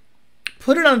CJ,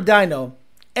 put it on a dyno,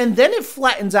 and then it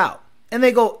flattens out. And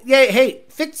they go, yeah, hey,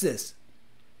 fix this.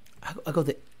 I go,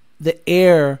 the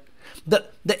air,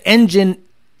 the engine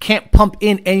can't pump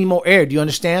in any more air. Do you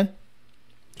understand?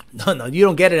 No, you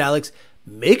don't get it, Alex.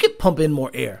 Make it pump in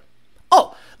more air.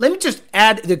 Oh, let me just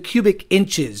add the cubic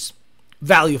inches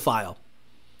value file.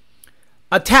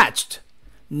 Attached.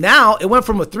 Now it went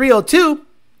from a 302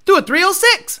 to a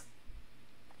 306.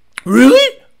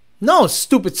 Really? No,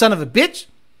 stupid son of a bitch.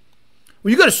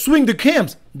 Well, you got to swing the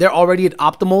cams. They're already at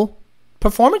optimal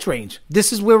performance range.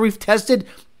 This is where we've tested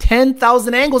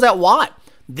 10,000 angles at watt.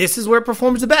 This is where it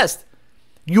performs the best.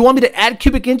 You want me to add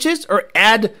cubic inches or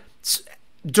add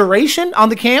duration on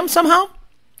the cam somehow?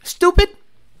 Stupid.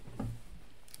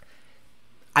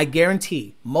 I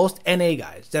guarantee most NA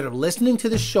guys that are listening to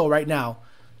this show right now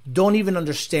don't even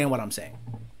understand what I'm saying.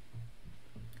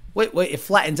 Wait, it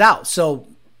flattens out. So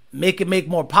make it make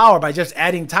more power by just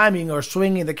adding timing or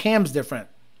swinging the cams different.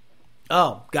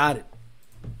 Oh, got it.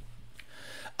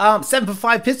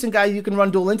 7.5 piston guy, you can run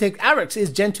dual intake. Arix,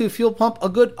 is Gen 2 fuel pump a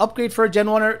good upgrade for a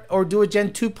Gen 1 or do a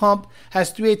Gen 2 pump?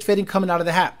 Has 3H fitting coming out of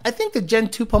the hat. I think the Gen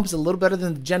 2 pump is a little better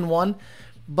than the Gen 1,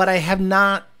 but I have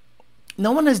not.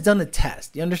 No one has done a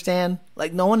test. You understand?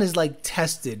 Like, no one has, like,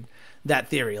 tested that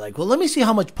theory. Like, well, let me see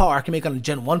how much power I can make on a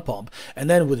Gen 1 pump. And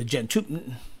then with a Gen 2,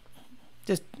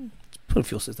 just put a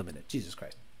fuel system in it. Jesus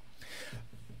Christ.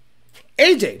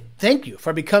 AJ, thank you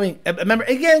for becoming a member.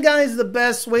 Again, guys, the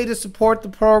best way to support the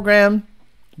program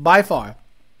by far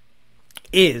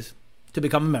is to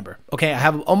become a member. Okay, I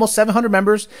have almost 700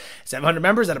 members. 700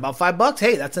 members at about $5.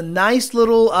 Hey, that's a nice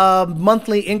little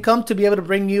monthly income to be able to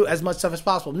bring you as much stuff as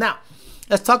possible. Now,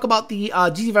 let's talk about the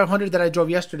GT500 that I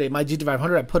drove yesterday. My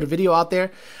GT500, I put a video out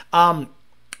there.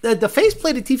 The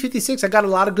faceplated T56, I got a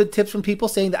lot of good tips from people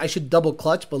saying that I should double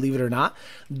clutch, believe it or not.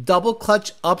 Double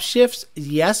clutch upshifts,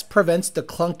 yes, prevents the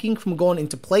clunking from going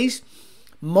into place.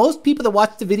 Most people that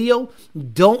watch the video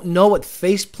don't know what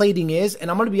faceplating is, and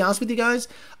I'm going to be honest with you guys,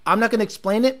 I'm not going to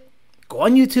explain it. Go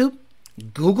on YouTube,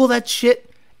 Google that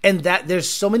shit, and that there's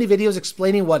so many videos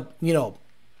explaining what, you know,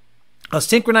 a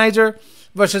synchronizer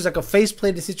versus like a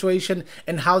faceplated situation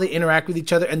and how they interact with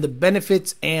each other and the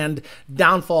benefits and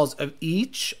downfalls of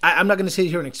each. I'm not going to sit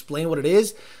here and explain what it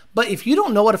is, but if you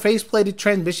don't know what a faceplated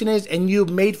transmission is and you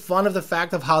made fun of the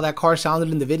fact of how that car sounded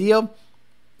in the video,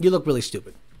 you look really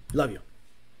stupid. Love you.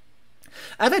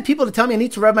 I've had people to tell me I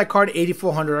need to rev my car to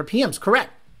 8,400 RPMs.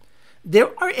 Correct.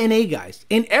 There are NA guys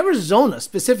in Arizona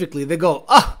specifically. They go,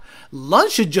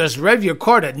 Lunch should just rev your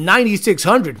car to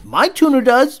 9,600. My tuner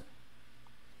does.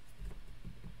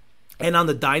 And on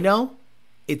the dyno,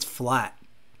 it's flat.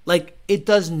 Like, it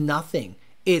does nothing.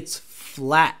 It's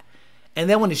flat. And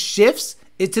then when it shifts,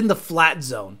 it's in the flat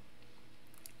zone.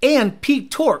 And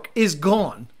peak torque is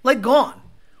gone. Like, gone.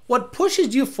 What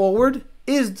pushes you forward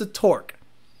is the torque.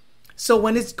 So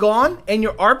when it's gone and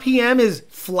your RPM is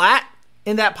flat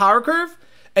in that power curve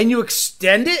and you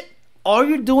extend it, all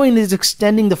you're doing is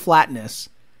extending the flatness.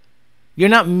 You're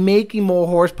not making more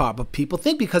horsepower. But people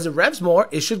think because it revs more,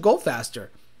 it should go faster.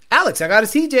 Alex, I got a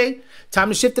CJ. Time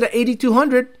to shift it to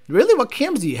 8,200. Really? What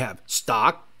cams do you have?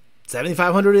 Stock.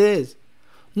 7,500 it is.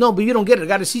 No, but you don't get it. I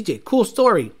got a CJ. Cool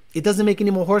story. It doesn't make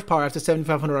any more horsepower after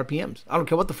 7,500 RPMs. I don't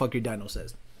care what the fuck your dyno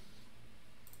says.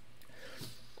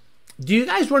 Do you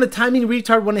guys run a timing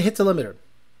retard when it hits a limiter?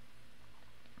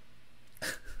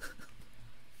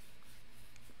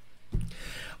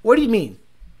 What do you mean?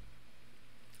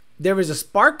 There is a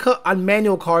spark cut on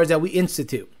manual cars that we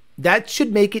institute. That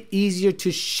should make it easier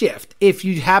to shift if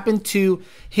you happen to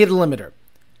hit a limiter.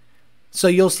 So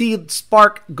you'll see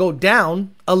spark go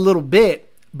down a little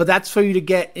bit, but that's for you to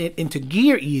get it into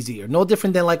gear easier. No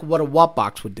different than like what a watt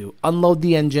box would do. Unload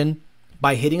the engine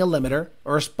by hitting a limiter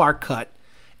or a spark cut,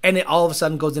 and it all of a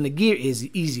sudden goes into gear is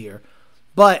easier.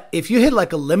 But if you hit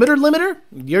like a limiter,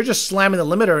 you're just slamming the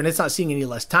limiter and it's not seeing any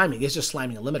less timing. It's just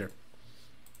slamming a limiter.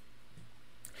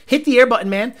 Hit the air button,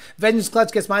 man. Vengeance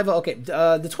Clutch gets my vote. Okay,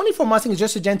 the 24 Mustang is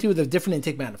just a Gen 2 with a different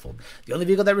intake manifold. The only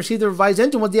vehicle that received the revised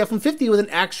engine was the F-150 with an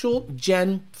actual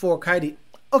Gen 4 Coyote.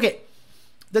 Okay,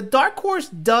 the Dark Horse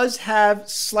does have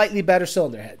slightly better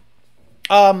cylinder head,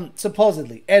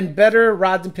 supposedly, and better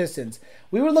rods and pistons.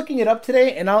 We were looking it up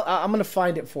today, and I'm going to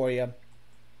find it for you.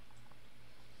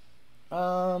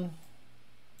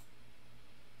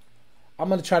 I'm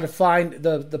going to try to find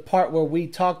the part where we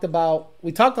talked on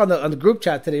the group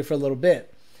chat today for a little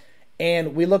bit.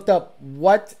 And we looked up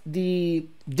what the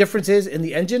difference is in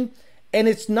the engine. And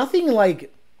it's nothing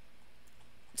like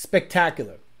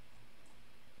spectacular.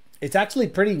 It's actually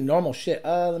pretty normal shit.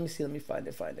 Let me see. Let me find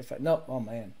it. No, oh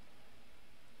man.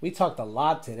 We talked a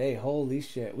lot today. Holy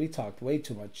shit. We talked way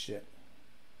too much shit.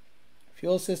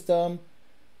 Fuel system.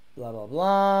 Blah, blah,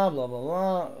 blah. Blah, blah,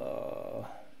 blah.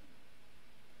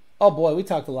 Oh boy, we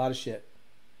talked a lot of shit.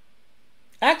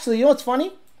 Actually, you know what's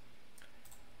funny?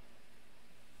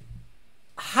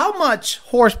 How much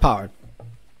horsepower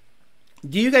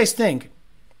do you guys think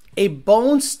a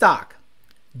bone stock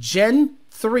Gen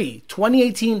 3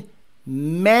 2018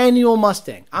 manual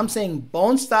Mustang, I'm saying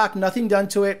bone stock, nothing done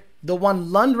to it, the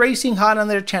one Lund Racing had on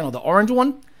their channel, the orange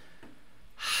one,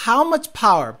 how much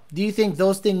power do you think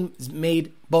those things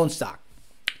made bone stock?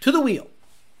 To the wheel.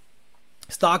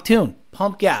 Stock tune,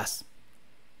 pump gas.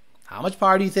 How much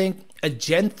power do you think a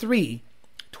Gen 3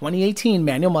 2018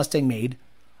 manual Mustang made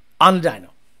on a dyno.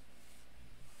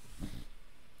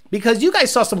 Because you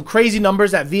guys saw some crazy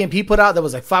numbers that VMP put out that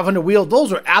was like 500 wheel.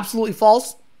 Those were absolutely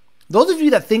false. Those of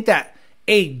you that think that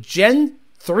a Gen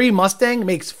 3 Mustang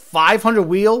makes 500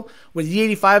 wheel with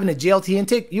E85 and a JLT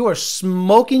intake, you are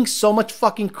smoking so much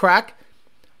fucking crack.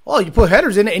 Oh, you put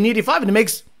headers in it in E85 and it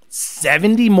makes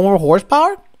 70 more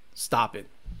horsepower? Stop it.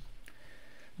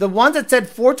 The ones that said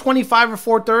 425 or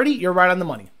 430, you're right on the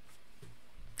money.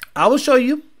 I will show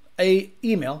you a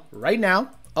email right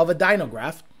now of a dyno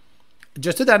graph.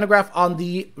 Just a dyno graph on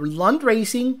the Lund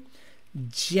Racing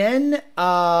Gen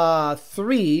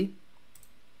 3.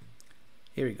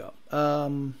 Here we go.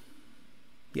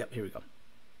 Yep, here we go.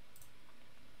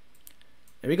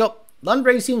 There we go. Lund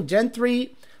Racing Gen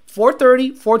 3,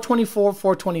 430, 424,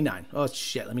 429. Oh,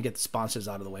 shit. Let me get the sponsors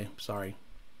out of the way. Sorry.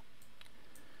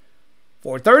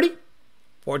 430,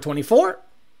 424,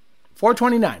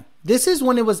 429. This is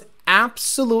when it was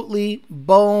absolutely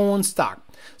bone stock.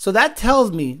 So that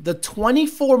tells me the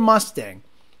 24 Mustang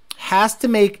has to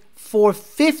make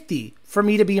 450 for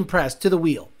me to be impressed to the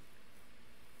wheel.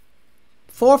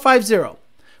 450.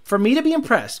 For me to be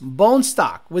impressed, bone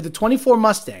stock with the 24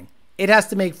 Mustang, it has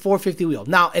to make 450 wheel.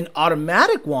 Now, an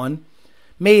automatic one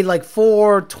made like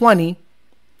 420.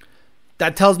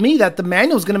 That tells me that the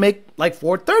manual is going to make like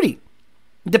 430.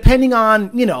 Depending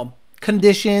on,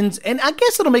 conditions. And I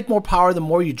guess it'll make more power the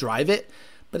more you drive it.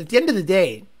 But at the end of the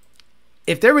day,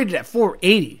 if they're rated at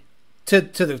 480 to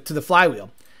the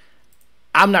flywheel,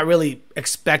 I'm not really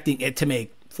expecting it to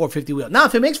make 450 wheel. Now,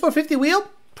 if it makes 450 wheel,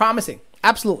 promising.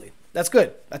 Absolutely. That's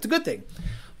good. That's a good thing.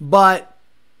 But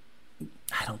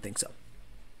I don't think so.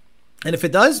 And if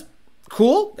it does,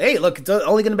 cool. Hey, look, it's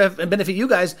only going to benefit you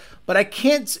guys. But I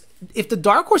can't. If the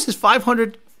Dark Horse is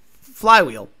 500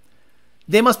 flywheel,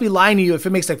 they must be lying to you if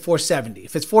it makes like 470.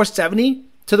 If it's 470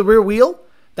 to the rear wheel,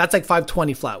 that's like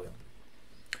 520 flywheel.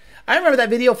 I remember that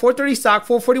video, 430 stock,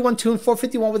 441 tune,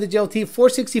 451 with the JLT,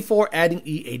 464 adding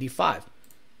E85.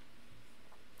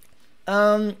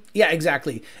 Yeah,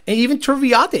 exactly. And even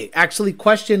Turviate actually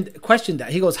questioned that.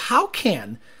 He goes, how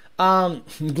can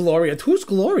Gloria, who's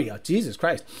Gloria? Jesus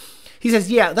Christ. He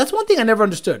says, yeah, that's one thing I never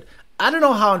understood. I don't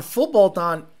know how in full bolt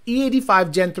on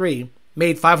E85 Gen 3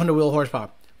 made 500 wheel horsepower.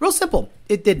 Real simple.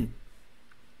 It didn't.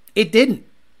 It didn't.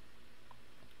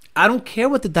 I don't care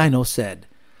what the dyno said.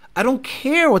 I don't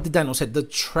care what the dyno said. The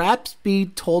trap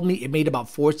speed told me it made about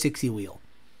 460 wheel.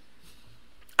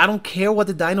 I don't care what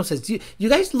the dyno says. You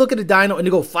guys look at a dyno and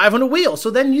you go 500 wheel. So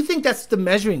then you think that's the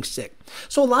measuring stick.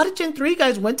 So a lot of Gen 3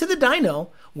 guys went to the dyno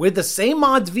with the same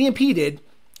mods VMP did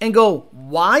and go,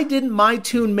 why didn't my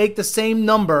tune make the same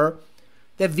number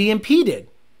that VMP did?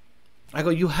 I go,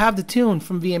 you have the tune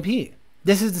from VMP.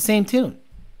 This is the same tune.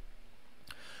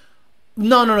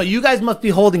 No. You guys must be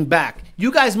holding back.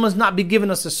 You guys must not be giving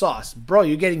us the sauce. Bro,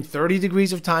 you're getting 30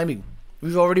 degrees of timing.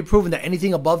 We've already proven that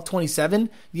anything above 27,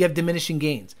 you have diminishing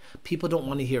gains. People don't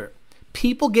want to hear it.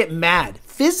 People get mad,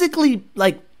 physically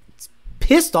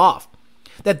pissed off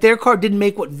that their car didn't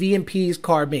make what VMP's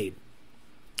car made.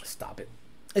 Stop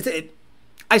it.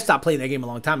 I stopped playing that game a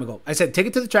long time ago. I said, take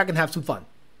it to the track and have some fun.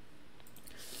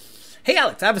 Hey,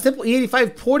 Alex, I have a simple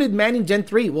E85 ported Manning Gen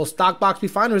 3. Will stock box be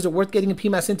fine, or is it worth getting a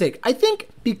PMAS intake? I think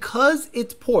because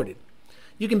it's ported,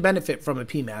 you can benefit from a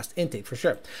PMAS intake for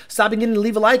sure. Stopping in and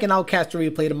leave a like, and I'll catch a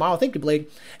replay tomorrow. Thank you, Blade.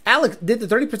 Alex did the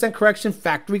 30% correction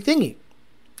factory thingy.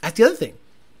 That's the other thing.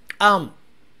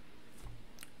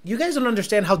 You guys don't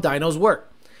understand how dynos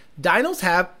work. Dynos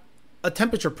have a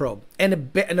temperature probe and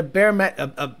a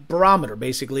barometer,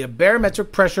 basically, a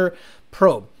barometric pressure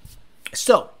probe.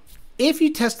 So, if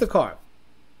you test the car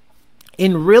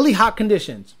in really hot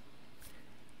conditions,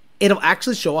 it'll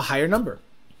actually show a higher number.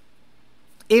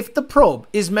 If the probe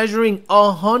is measuring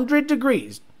 100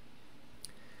 degrees,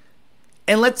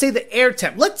 and let's say the air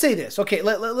temp, let's say this, okay,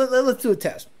 let's do a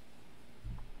test.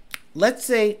 Let's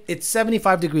say it's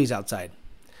 75 degrees outside,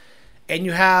 and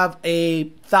you have a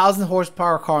 1,000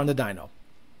 horsepower car on the dyno,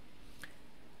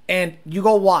 and you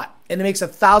go watt, and it makes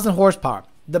 1,000 horsepower.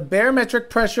 The barometric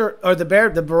pressure, or the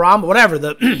barometer, whatever,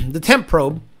 the temp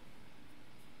probe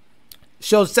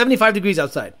shows 75 degrees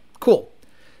outside. Cool.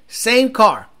 Same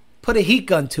car. Put a heat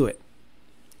gun to it.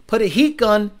 Put a heat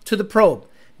gun to the probe.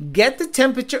 Get the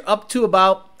temperature up to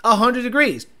about 100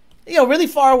 degrees. Really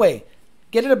far away.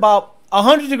 Get it about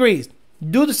 100 degrees.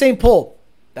 Do the same pull.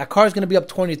 That car is going to be up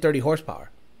 20 to 30 horsepower.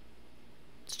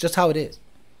 It's just how it is.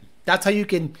 That's how you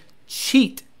can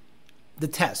cheat the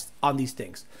test on these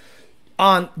things.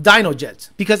 On dyno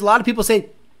jets, because a lot of people say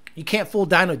you can't fool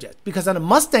dyno jets, because on a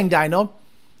Mustang dyno,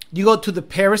 you go to the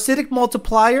parasitic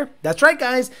multiplier. That's right,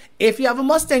 guys. If you have a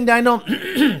Mustang dyno,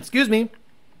 excuse me,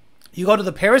 You go to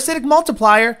the parasitic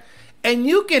multiplier, and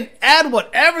you can add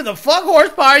whatever the fuck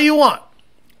horsepower you want.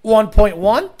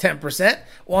 1.1, 10%.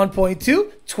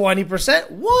 1.2,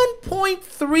 20%.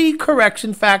 1.3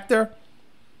 correction factor.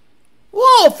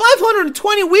 Whoa,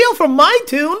 520 wheel for my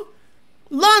tune.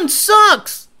 Lund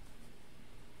sucks.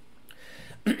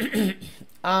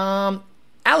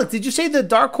 Alex, did you say the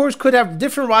Dark Horse could have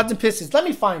different rods and pistons? Let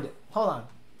me find it. Hold on.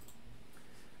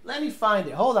 Let me find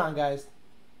it. Hold on, guys.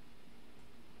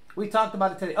 We talked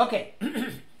about it today. Okay.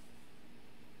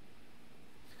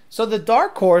 So the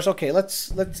Dark Horse, okay,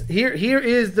 let's here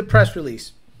is the press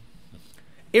release.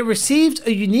 It received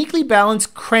a uniquely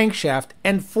balanced crankshaft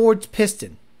and forged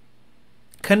piston.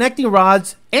 Connecting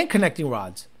rods. I'm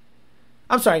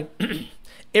sorry.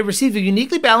 It received a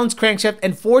uniquely balanced crankshaft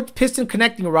and forged piston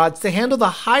connecting rods to handle the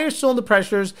higher cylinder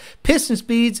pressures, piston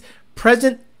speeds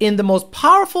present in the most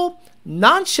powerful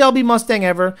non-Shelby Mustang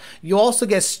ever. You also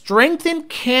get strengthened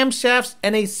camshafts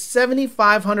and a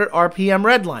 7,500 RPM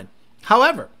redline.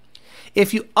 However,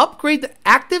 if you upgrade the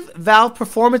active valve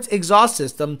performance exhaust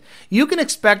system, you can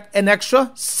expect an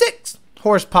extra 6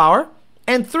 horsepower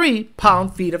and 3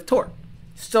 pound-feet of torque.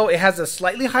 So it has a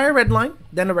slightly higher redline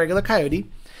than a regular Coyote.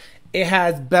 It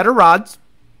has better rods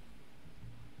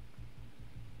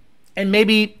and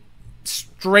maybe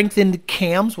strengthened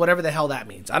cams, whatever the hell that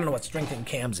means. I don't know what strengthened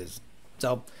cams is.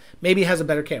 So maybe it has a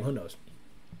better cam. Who knows?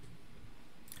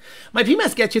 My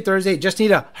PMAS gets you Thursday. Just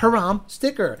need a Haram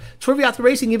sticker. Trivia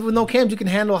Racing, even with no cams, you can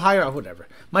handle higher or whatever.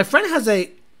 My friend has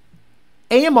a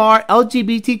AMR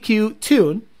LGBTQ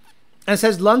tune and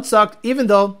says Lund sucked even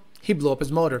though he blew up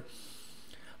his motor.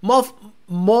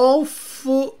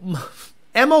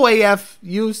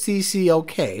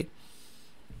 MOAFUCCOK.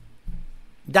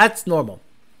 That's normal.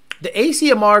 The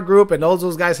ACMR group and all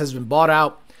those guys has been bought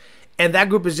out. And that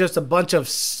group is just a bunch of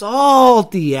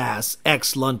salty ass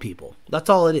ex-Lund people. That's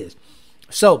all it is.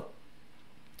 So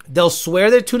they'll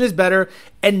swear their tune is better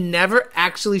and never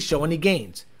actually show any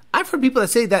gains. I've heard people that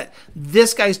say that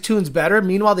this guy's tune's better.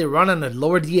 Meanwhile, they run on a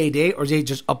lower DA or they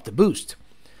just up the boost.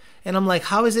 And I'm like,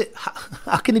 how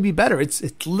can it be better? It's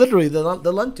literally the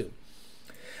Lund tune.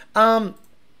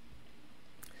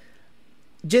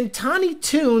 Gentani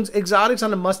tunes exotics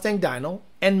on the Mustang dyno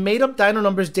and made up dyno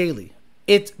numbers daily.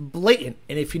 It's blatant.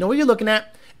 And if you know what you're looking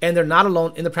at, and they're not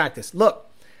alone in the practice. Look,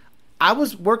 I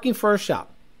was working for a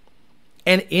shop.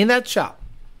 And in that shop,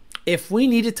 if we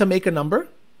needed to make a number,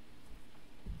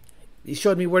 he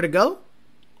showed me where to go.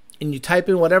 And you type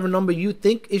in whatever number you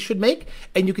think it should make,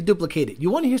 and you can duplicate it.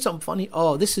 You want to hear something funny?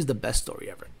 Oh, this is the best story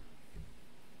ever.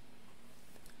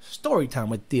 Story time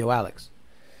with Theo Alex.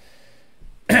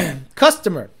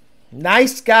 Customer,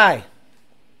 nice guy.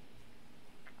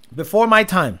 Before my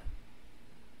time,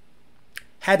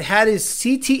 had his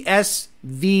CTS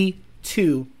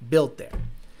V2 built there.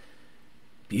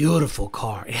 Beautiful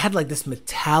car. It had like this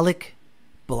metallic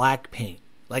black paint.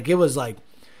 Like it was like,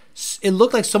 it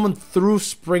looked like someone threw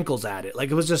sprinkles at it. Like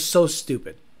it was just so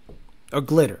stupid. Or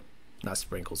glitter. Not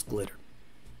sprinkles, glitter.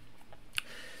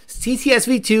 CTS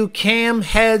V2, cam,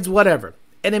 heads, whatever.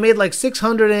 And it made like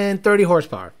 630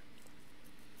 horsepower.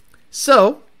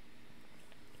 So,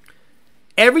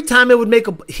 every time it would make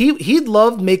he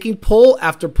loved making pull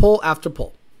after pull after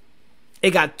pull.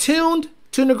 It got tuned.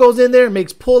 Tuner goes in there,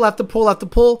 makes pull after pull after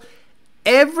pull.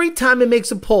 Every time it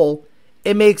makes a pull,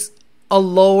 it makes a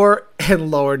lower and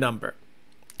lower number.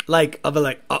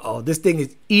 This thing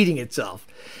is eating itself.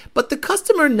 But the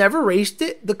customer never raced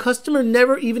it. The customer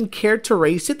never even cared to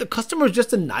race it. The customer was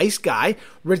just a nice guy,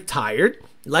 retired,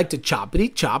 liked to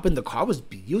choppity chop, and the car was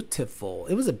beautiful.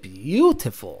 It was a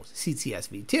beautiful CTS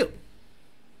V2.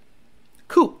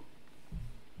 Cool.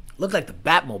 Looked like the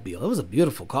Batmobile. It was a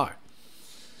beautiful car.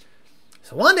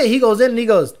 So one day he goes in and he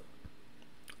goes,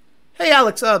 "Hey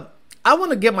Alex, I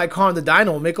want to get my car on the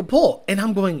dyno and make a pull." And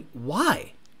I'm going,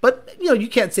 "Why?" But you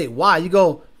can't say why. You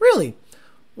go, "Really?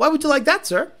 Why would you like that,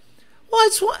 sir?" "Well,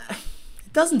 it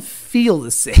doesn't feel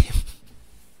the same."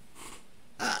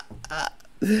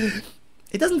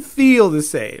 It doesn't feel the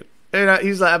same. And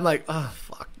I'm like, "Oh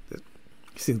fuck, this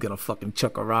thing's gonna fucking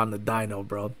chuck around the dyno,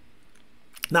 bro."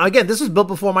 Now again, this was built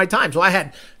before my time, so I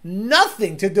had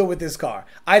nothing to do with this car.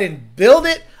 I didn't build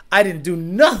it. I didn't do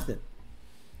nothing.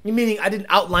 Meaning I didn't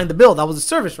outline the build. I was a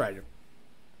service writer.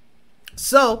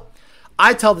 So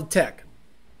I tell the tech,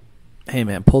 "Hey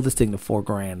man, pull this thing to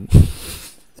 $4,000.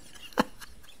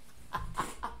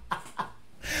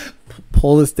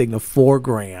 Pull this thing to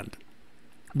 $4,000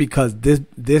 because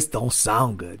this don't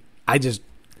sound good.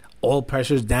 Oil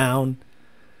pressure's down.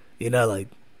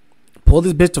 Pull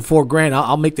this bitch to $4,000.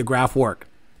 I'll make the graph work."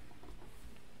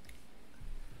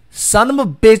 Son of a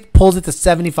bitch pulls it to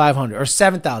 7,500 or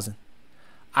 7,000.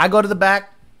 I go to the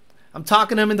back. I'm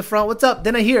talking to him in the front. What's up?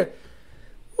 Then I hear,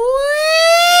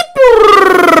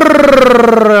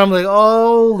 I'm like,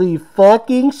 holy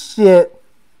fucking shit.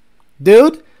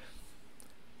 Dude,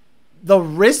 the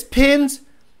wrist pins,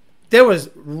 there was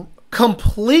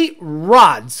complete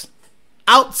rods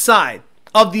outside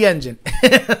of the engine.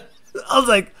 I was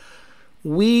like,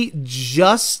 we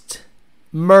just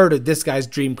murdered this guy's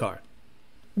dream car.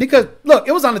 Because, look,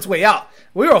 it was on its way out.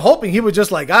 We were hoping he would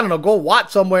just, like, I don't know, go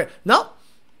watch somewhere. No.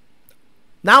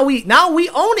 Now we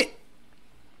own it.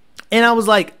 And I was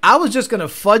like, I was just going to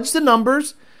fudge the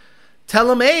numbers. Tell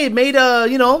him, hey, made a,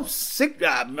 sick,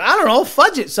 I don't know,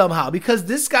 fudge it somehow. Because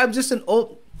this guy was just an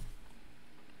old.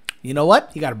 You know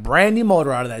what? He got a brand new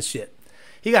motor out of that shit.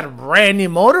 He got a brand new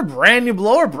motor, brand new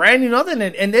blower, brand new nothing.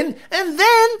 And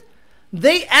then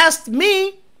they asked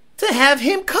me to have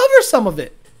him cover some of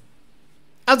it.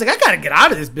 I was like, I got to get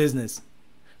out of this business.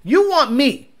 You want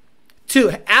me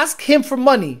to ask him for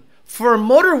money for a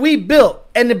motor we built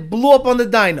and it blew up on the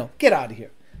dyno? Get out of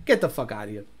here. Get the fuck out of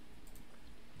here.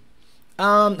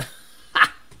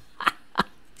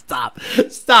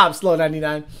 Stop, Slow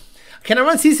 99. Can I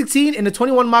run C16 in the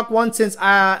 21 Mach 1 since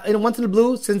in once in the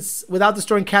blue since without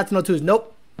destroying cats and O2s?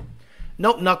 Nope,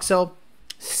 Nuxo.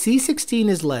 C16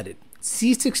 is leaded.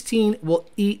 C16 will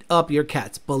eat up your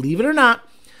cats. Believe it or not,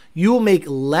 you will make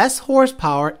less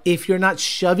horsepower if you're not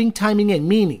shoving timing in.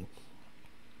 Meaning,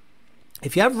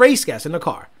 if you have race gas in the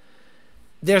car,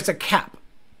 there's a cap,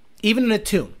 even in a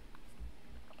tune.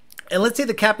 And let's say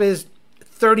the cap is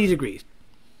 30 degrees.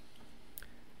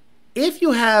 If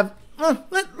you have,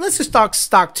 let's just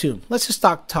stock tune. Let's just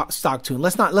stock tune.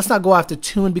 Let's not go after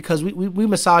tune because we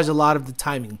massage a lot of the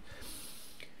timing.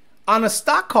 On a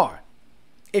stock car,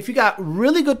 if you got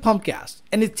really good pump gas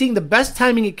and it's seeing the best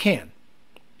timing it can,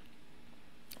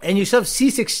 and you shove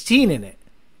C16 in it,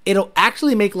 it'll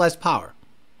actually make less power.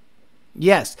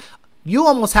 Yes, you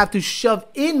almost have to shove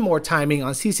in more timing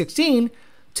on C16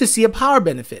 to see a power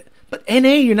benefit. But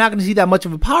NA, you're not going to see that much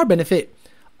of a power benefit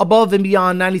above and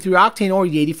beyond 93 octane or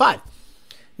E85.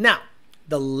 Now,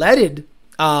 the leaded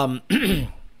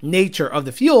nature of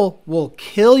the fuel will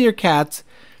kill your cats,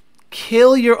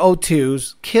 kill your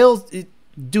O2s,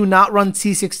 do not run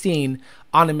C16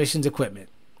 on emissions equipment.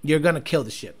 You're going to kill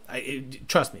the ship.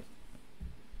 Trust me.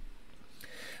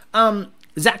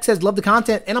 Zach says, love the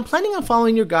content, and I'm planning on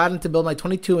following your guidance to build my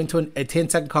 22 into a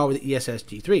 10-second car with the ESS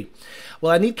G3.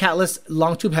 Well, I need catless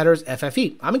long tube headers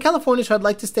FFE. I'm in California, so I'd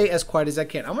like to stay as quiet as I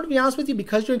can. I'm going to be honest with you,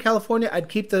 because you're in California, I'd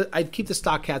keep the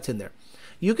stock cats in there.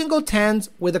 You can go 10s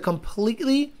with a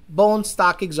completely bone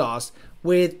stock exhaust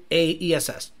with a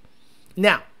ESS.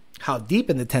 Now, how deep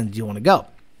in the 10s do you want to go?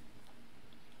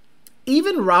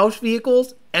 Even Roush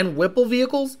vehicles and Whipple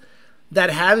vehicles that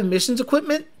have emissions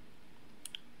equipment,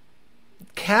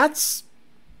 cats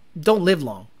don't live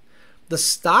long. The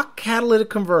stock catalytic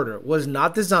converter was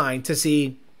not designed to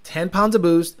see 10 pounds of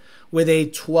boost with a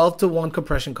 12-to-1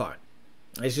 compression car.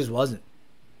 It just wasn't.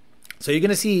 So you're going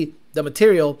to see the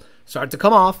material start to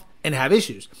come off and have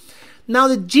issues. Now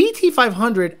the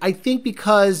GT500, I think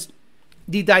because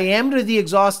the diameter of the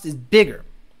exhaust is bigger.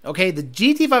 Okay, the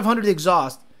GT500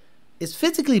 exhaust is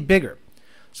physically bigger.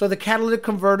 So the catalytic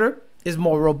converter is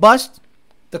more robust.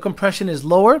 The compression is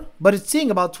lower, but it's seeing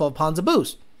about 12 pounds of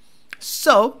boost.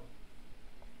 So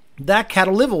that cat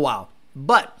will live a while.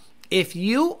 But if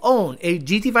you own a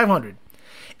GT500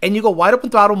 and you go wide open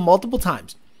throttle multiple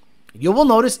times, you will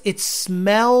notice it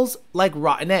smells like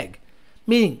rotten egg.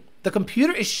 Meaning the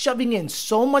computer is shoving in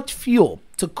so much fuel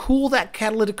to cool that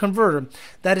catalytic converter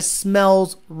that it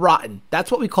smells rotten.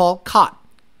 That's what we call COT.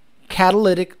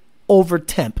 Catalytic over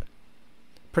temp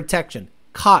protection.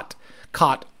 COT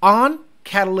on.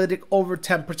 Catalytic over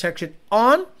temp protection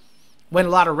on. When a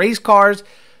lot of race cars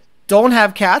don't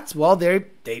have cats, well, they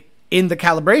in the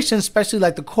calibration, especially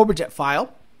like the Corberjet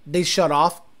file, they shut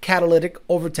off catalytic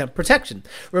over temp protection.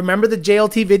 Remember the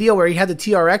JLT video where he had the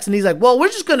TRX and he's like, well, we're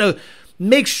just gonna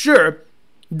make sure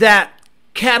that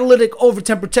catalytic over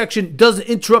temp protection doesn't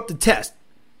interrupt the test.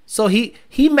 So he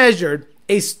measured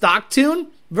a stock tune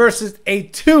versus a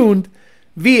tuned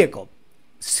vehicle,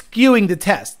 skewing the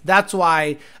test. That's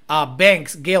why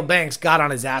Gale Banks got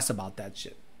on his ass about that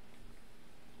shit.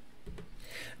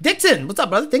 Dixon, what's up,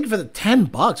 brother? Thank you for the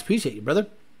 $10. Appreciate you, brother.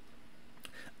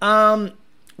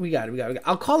 We got it.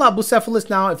 I'll call out Bucephalus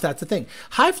now if that's the thing.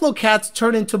 High flow cats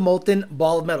turn into molten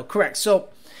ball of metal. Correct. So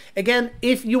again,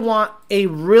 if you want a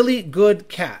really good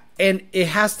cat, and it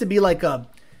has to be like a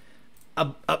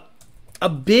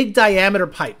big diameter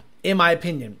pipe, in my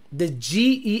opinion, the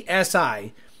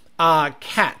GESI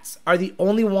cats are the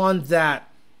only ones that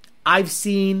I've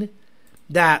seen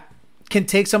that can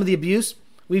take some of the abuse.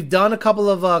 We've done a couple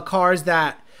of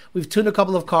we've tuned a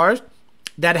couple of cars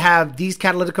that have these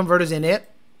catalytic converters in it,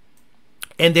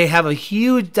 and they have a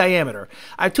huge diameter.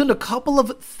 I've tuned a couple of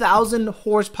 1,000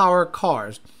 horsepower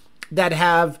cars that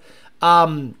have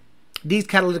these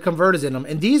catalytic converters in them,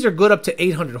 and these are good up to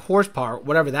 800 horsepower,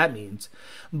 whatever that means.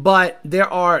 But they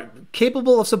are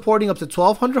capable of supporting up to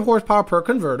 1,200 horsepower per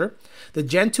converter. The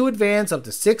Gen 2 Advance up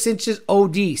to 6 inches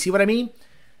OD. See what I mean?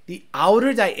 The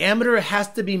outer diameter has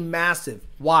to be massive.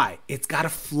 Why? It's got to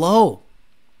flow.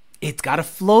 It's got to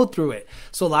flow through it.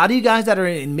 So a lot of you guys that are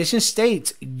in emission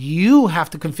states, you have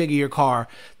to configure your car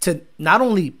to not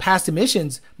only pass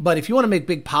emissions, but if you want to make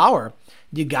big power,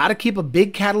 you got to keep a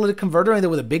big catalytic converter in there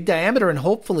with a big diameter, and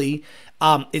hopefully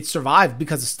it survives,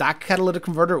 because a stock catalytic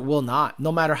converter will not.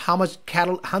 No matter how much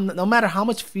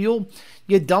fuel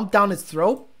you dump down its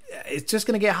throat, it's just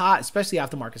going to get hot, especially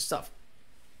aftermarket stuff.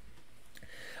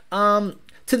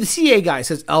 To the CA guy,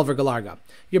 says Elver Galarga,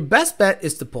 your best bet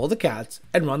is to pull the cats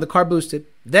and run the car boosted.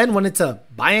 Then when it's a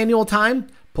biannual time,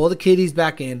 pull the kiddies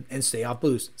back in and stay off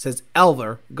boost, says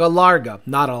Elver Galarga,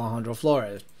 not Alejandro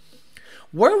Flores.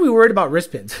 Where are we worried about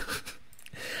wrist pins?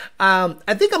 I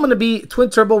think I'm going to be twin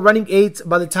turbo running 8s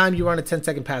by the time you run a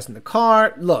 10-second pass in the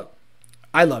car. Look,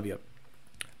 I love you.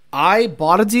 I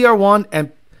bought a DR1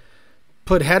 and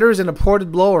put headers and a ported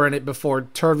blower in it before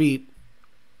Turvey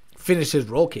finished his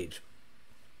roll cage.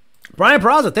 Brian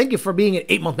Peraza, thank you for being an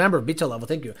 8-month member of Bicho Level.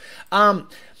 Thank you.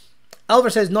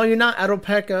 Elver says, no, you're not.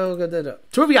 Aeropeco.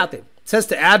 Truviate says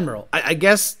to Admiral. I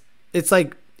guess it's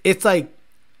like,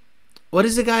 what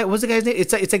is the guy? What's the guy's name?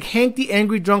 It's like Hank the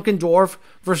Angry Drunken Dwarf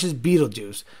versus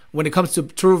Beetlejuice when it comes to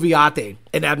Truviate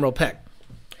and Admiral Peck.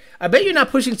 I bet you're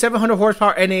not pushing 700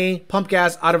 horsepower NA pump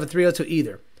gas out of a 302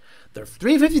 either. The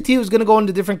 350T was going to go in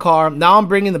a different car. Now I'm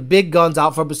bringing the big guns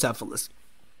out for Bucephalus.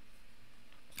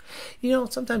 You know,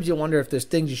 sometimes you wonder if there's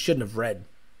things you shouldn't have read.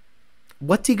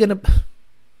 What's he going to...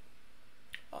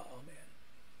 Oh, man.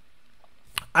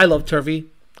 I love Turvey.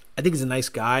 I think he's a nice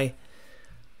guy.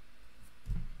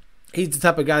 He's the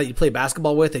type of guy that you play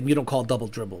basketball with and you don't call double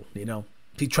dribble, you know.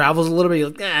 If he travels a little bit, you're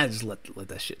like, just let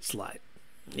that shit slide.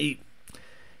 He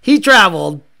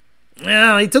traveled.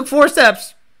 Yeah, he took 4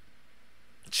 steps.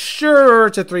 Sure,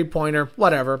 it's a 3-pointer.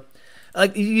 Whatever.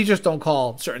 Like, you just don't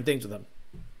call certain things with him.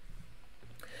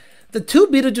 The two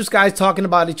Beetlejuice guys talking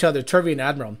about each other, Turvey and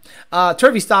Admiral.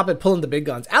 Turvey, stop it, pulling the big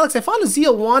guns. Alex, I found a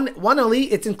ZL1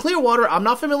 LE. It's in Clearwater. I'm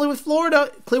not familiar with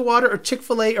Florida, Clearwater, or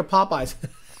Chick-fil-A, or Popeyes.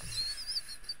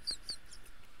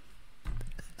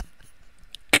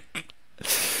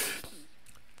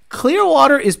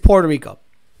 Clearwater is Puerto Rico.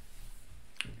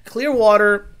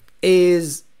 Clearwater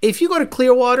is, if you go to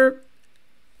Clearwater,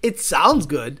 it sounds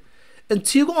good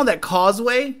until you go on that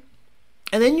causeway,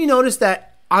 and then you notice that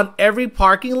on every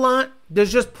parking lot, there's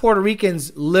just Puerto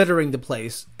Ricans littering the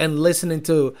place and listening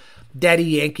to Daddy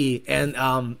Yankee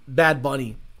and Bad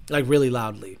Bunny, like, really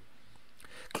loudly.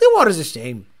 Clearwater's a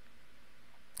shame.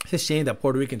 It's a shame that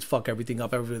Puerto Ricans fuck everything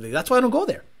up every day. That's why I don't go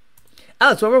there.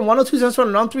 Alex, over 102 cents for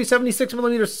an on 376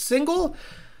 millimeter single.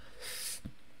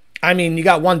 I mean, you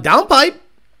got one downpipe.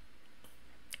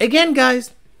 Again,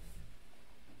 guys,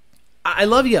 I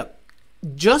love you.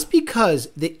 Just because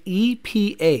the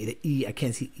EPA, I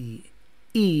can't see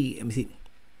let me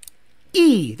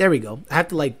see. There we go. I have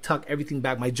to like tuck everything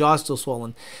back. My jaw's still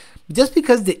swollen. Just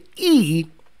because the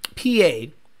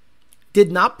EPA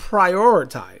did not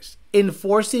prioritize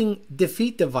enforcing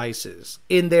defeat devices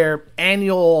in their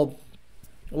annual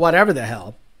whatever the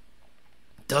hell,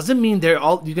 doesn't mean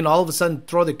you can all of a sudden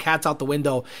throw the cats out the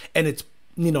window and it's,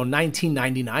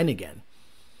 1999 again.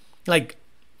 Like,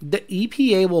 the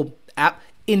EPA will,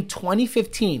 in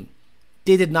 2015,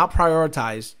 they did not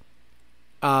prioritize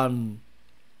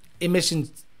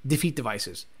emissions defeat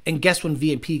devices. And guess when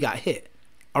VMP got hit?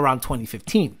 Around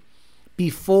 2015.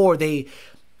 Before they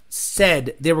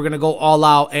said they were going to go all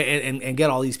out and get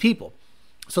all these people.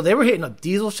 So they were hitting up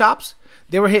diesel shops.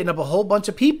 They were hitting up a whole bunch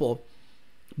of people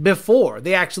before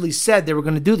they actually said they were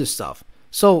going to do this stuff.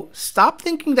 So stop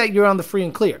thinking that you're on the free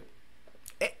and clear.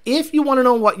 If you want to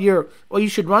know what you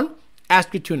should run,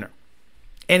 ask your tuner.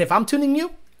 And if I'm tuning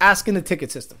you, ask in the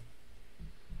ticket system.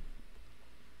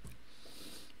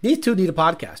 These two need a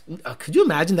podcast. Could you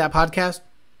imagine that podcast?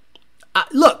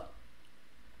 Look,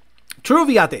 True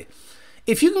Viate,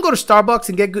 if you can go to Starbucks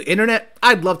and get good internet,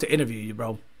 I'd love to interview you,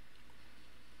 bro.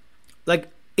 Like,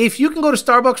 if you can go to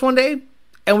Starbucks one day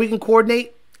and we can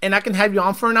coordinate and I can have you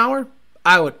on for an hour,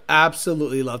 I would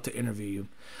absolutely love to interview you.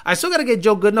 I still got to get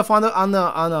Joe Goodenough on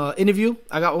the interview.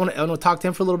 I want to talk to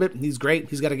him for a little bit. He's great.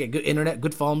 He's got to get good internet,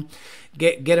 good phone.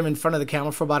 Get him in front of the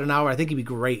camera for about an hour. I think he'd be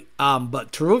great.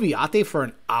 But Teruviate for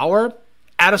an hour,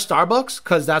 at a Starbucks,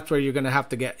 because that's where you're going to have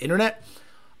to get internet,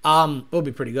 it'll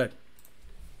be pretty good.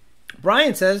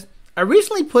 Brian says, I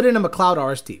recently put in a McLeod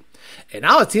RST, and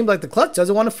now it seems like the clutch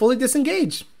doesn't want to fully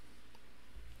disengage.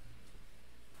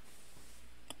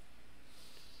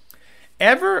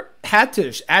 Ever had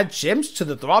to add shims to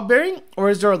the throwout bearing, or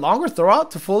is there a longer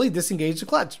throwout to fully disengage the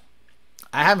clutch?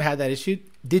 I haven't had that issue.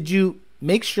 Did you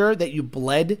make sure that you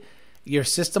bled your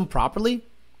system properly?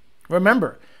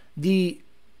 Remember, the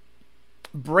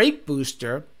brake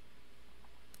booster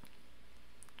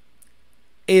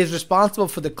is responsible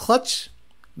for the clutch,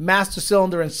 master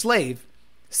cylinder, and slave,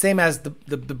 same as the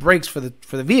brakes for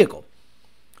the vehicle.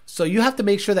 So you have to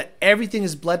make sure that everything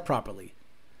is bled properly,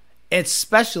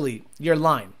 especially your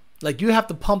line. Like, you have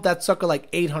to pump that sucker like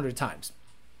 800 times.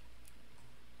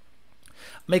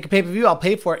 Make a pay-per-view, I'll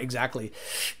pay for it. Exactly.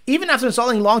 Even after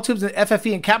installing long tubes and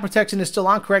FFE and cap protection is still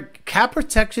on, correct? Cap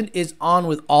protection is on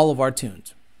with all of our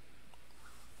tunes.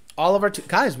 All of our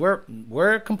guys,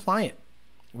 we're compliant.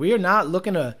 We are not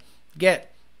looking to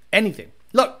get anything.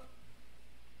 Look,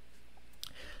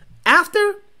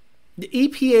 after the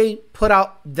EPA put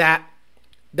out that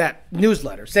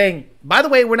newsletter saying, by the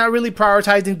way, we're not really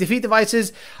prioritizing defeat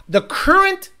devices, the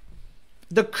current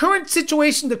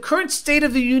situation, the current state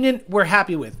of the union, we're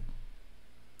happy with.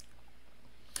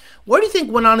 What do you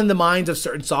think went on in the minds of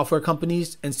certain software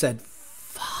companies and said,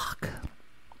 fuck,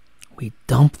 we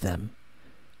dumped them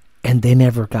and they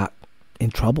never got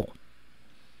in trouble?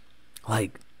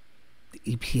 Like, the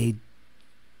EPA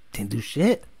didn't do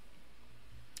shit.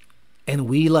 And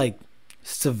we, like,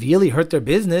 severely hurt their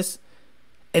business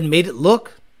and made it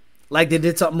look like they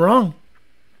did something wrong.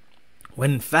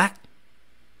 When in fact,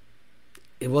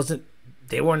 it wasn't,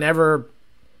 they were never,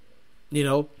 they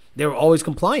were always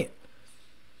compliant.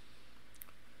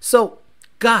 So,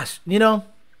 gosh,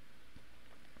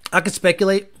 I could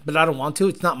speculate, but I don't want to.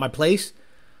 It's not my place.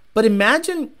 But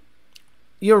imagine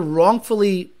you're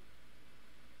wrongfully,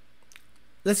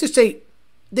 let's just say,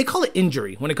 they call it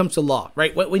injury when it comes to law,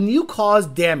 right? When you cause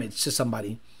damage to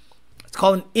somebody, it's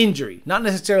called an injury. Not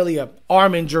necessarily an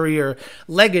arm injury or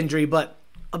leg injury, but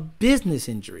a business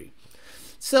injury.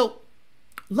 So,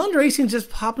 London Racing's just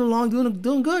popping along,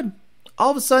 doing good.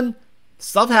 All of a sudden,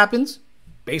 stuff happens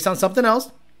based on something else.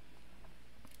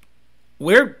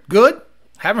 We're good.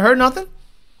 Haven't heard nothing.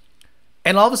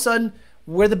 And all of a sudden,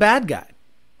 we're the bad guy.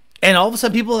 And all of a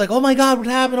sudden, people are like, oh my God, what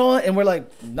happened? And we're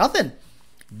like, nothing.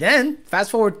 Then,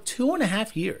 fast forward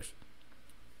 2.5 years.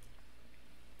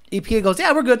 EPA goes,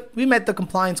 yeah, we're good. We met the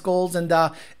compliance goals and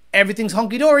everything's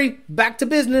hunky-dory. Back to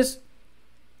business.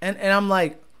 And I'm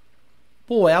like,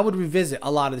 boy, I would revisit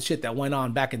a lot of the shit that went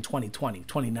on back in 2020,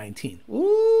 2019.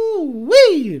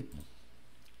 Ooh-wee.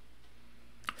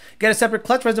 Get a separate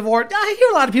clutch reservoir. I hear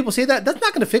a lot of people say that. That's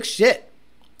not going to fix shit.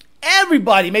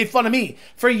 Everybody made fun of me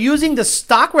for using the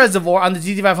stock reservoir on the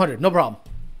GT500. No problem.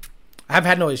 I have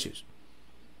had no issues.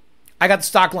 I got the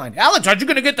stock line. Alex, aren't you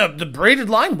going to get the braided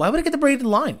line? Why would I get the braided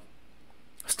line?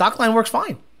 Stock line works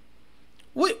fine.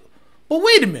 Wait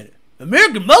a minute.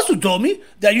 American Muscle told me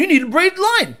that you need a braided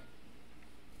line.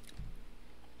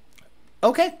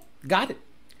 Okay, got it.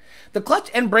 The clutch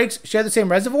and brakes share the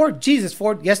same reservoir? Jesus,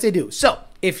 Ford, yes they do. So,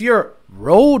 if you're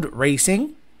road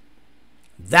racing,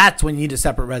 that's when you need a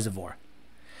separate reservoir.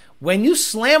 When you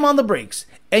slam on the brakes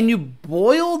and you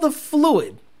boil the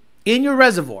fluid in your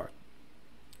reservoir,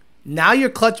 now your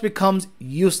clutch becomes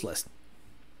useless.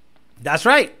 That's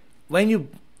right. When you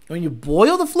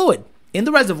boil the fluid in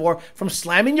the reservoir from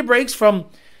slamming your brakes, from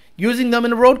using them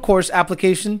in a road course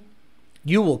application,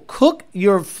 you will cook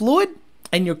your fluid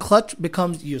and your clutch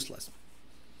becomes useless.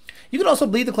 You can also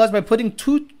bleed the clutch by putting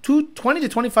 20 to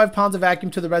 25 pounds of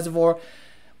vacuum to the reservoir.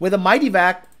 With a Mighty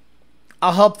Vac,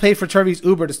 I'll help pay for Turvey's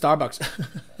Uber to Starbucks.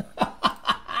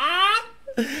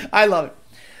 I love it.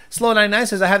 Slow99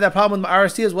 says, I have that problem with my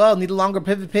RST as well. Need a longer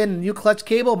pivot pin and a new clutch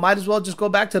cable. Might as well just go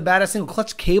back to a badass single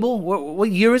clutch cable. What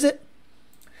year is it?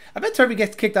 I bet Turvey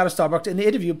gets kicked out of Starbucks in the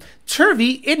interview.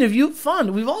 Turvey interview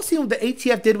fun. We've all seen what the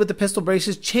ATF did with the pistol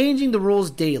braces, changing the rules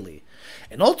daily.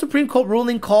 An old Supreme Court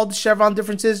ruling called the Chevron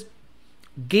differences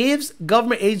gives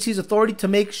government agencies authority to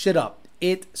make shit up.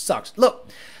 It sucks. Look,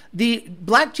 the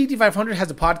Black GT500 has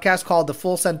a podcast called the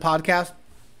Full Send Podcast,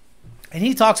 and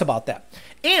he talks about that.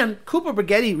 And Cooper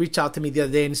Brigetti reached out to me the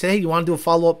other day and said, hey, you want to do a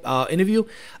follow-up interview?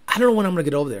 I don't know when I'm going to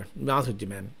get over there, to be honest with you,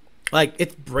 man. Like,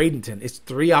 it's Bradenton. It's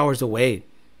 3 hours away.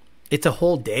 It's a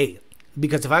whole day.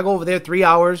 Because if I go over there 3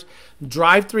 hours,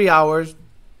 drive 3 hours,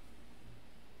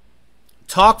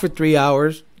 talk for 3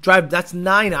 hours, drive, that's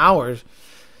 9 hours.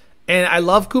 And I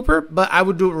love Cooper, but I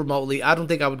would do it remotely. I don't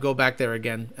think I would go back there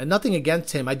again. And nothing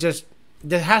against him.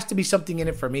 There has to be something in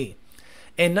it for me.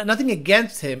 And nothing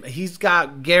against him. He's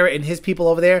got Garrett and his people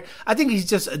over there. I think he's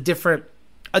just a different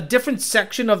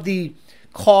section of the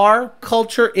car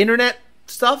culture, internet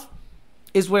stuff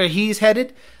is where he's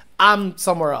headed. I'm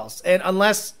somewhere else. And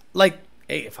unless, like,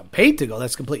 hey, if I'm paid to go,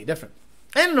 that's completely different.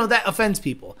 And no, that offends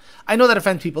people. I know that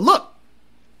offends people. Look,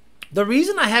 the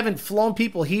reason I haven't flown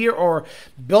people here or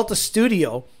built a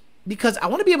studio, because I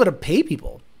want to be able to pay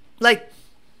people. Like,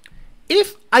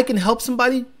 if I can help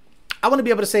somebody, I want to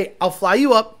be able to say, I'll fly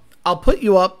you up, I'll put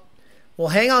you up, we'll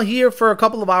hang out here for a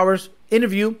couple of hours,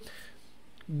 interview,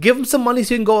 give them some money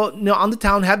so you can go, on the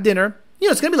town, have dinner.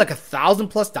 It's going to be like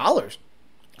 $1,000+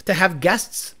 to have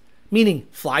guests, meaning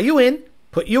fly you in,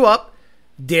 put you up,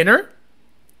 dinner,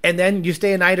 and then you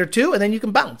stay a night or two, and then you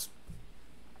can bounce.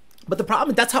 But the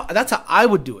problem, that's how I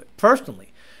would do it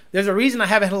personally. There's a reason I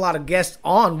haven't had a lot of guests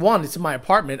on. One, it's in my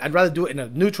apartment. I'd rather do it in a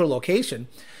neutral location.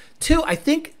 Two, I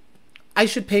think I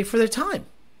should pay for their time.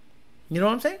 You know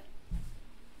what I'm saying?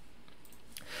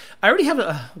 I already have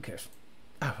who cares?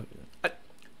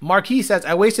 Marquis says,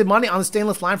 I wasted money on the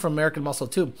stainless line from American Muscle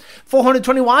too.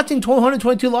 420 watching,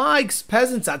 222 likes.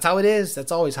 Peasants, that's how it is.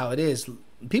 That's always how it is.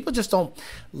 People just don't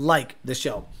like the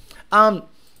show.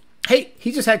 Hey,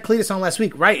 he just had Cletus on last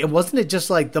week, right? And wasn't it just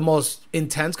like the most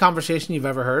intense conversation you've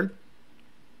ever heard?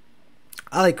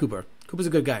 I like Cooper. Cooper's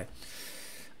a good guy.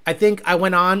 I think I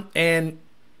went on and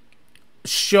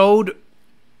showed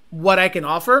what I can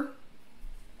offer.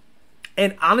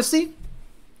 And honestly,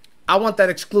 I want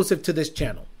that exclusive to this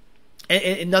channel.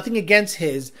 And nothing against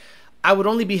his. I would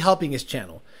only be helping his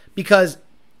channel. Because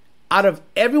out of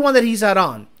everyone that he's had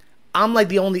on, I'm like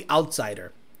the only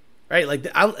outsider. Right?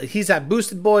 Like he's had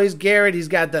Boosted Boys, Garrett. He's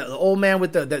got the old man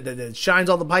with the shines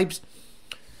all the pipes.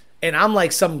 And I'm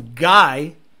like some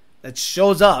guy that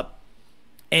shows up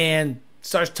and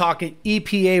starts talking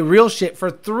EPA real shit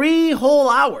for 3 whole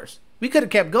hours. We could have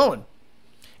kept going.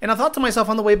 And I thought to myself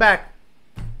on the way back,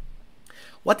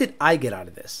 what did I get out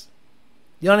of this?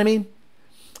 You know what I mean?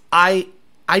 I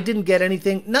didn't get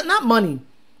anything. Not money.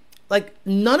 Like,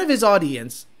 none of his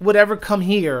audience would ever come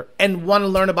here and want to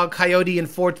learn about Coyote and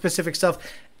Ford specific stuff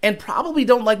and probably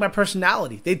don't like my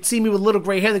personality. They'd see me with little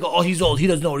gray hair. They go, oh, he's old. He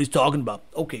doesn't know what he's talking about.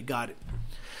 Okay, got it.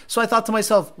 So I thought to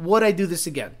myself, would I do this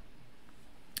again?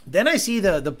 Then I see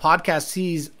the podcast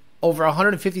sees over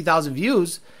 150,000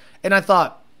 views, and I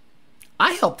thought,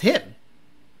 I helped him.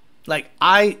 Like,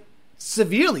 I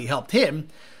severely helped him.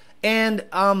 And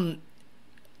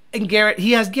Garrett,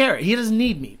 he has Garrett. He doesn't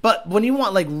need me. But when you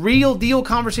want like real deal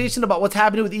conversation about what's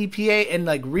happening with EPA and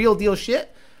like real deal shit,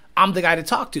 I'm the guy to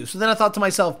talk to. So then I thought to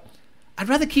myself, I'd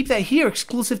rather keep that here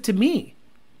exclusive to me.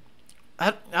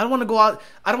 I don't want to go out.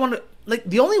 I don't want to, like,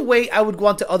 the only way I would go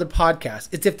on to other podcasts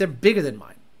is if they're bigger than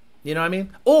mine. You know what I mean?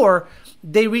 Or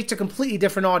they reach a completely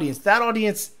different audience. That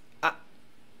audience,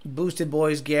 Boosted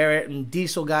Boys, Garrett, and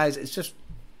Diesel guys, it's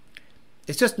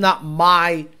just not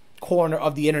my corner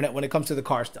of the internet when it comes to the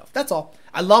car stuff. That's all.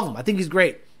 I love him. I think he's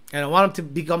great, and I want him to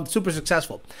become super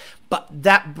successful. But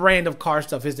that brand of car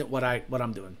stuff isn't what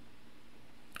I'm doing.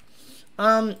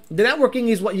 The networking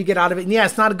is what you get out of it. And yeah,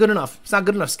 it's not good enough. It's not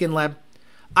good enough, Skin Lab.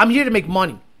 I'm here to make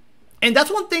money, and that's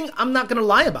one thing I'm not going to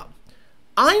lie about.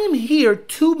 I am here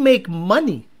to make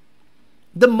money.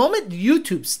 The moment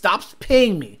YouTube stops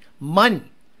paying me money,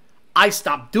 I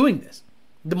stop doing this.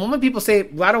 The moment people say,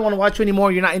 well, I don't want to watch you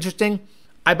anymore, you're not interesting,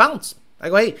 I bounce. I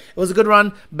go, hey, it was a good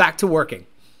run, back to working.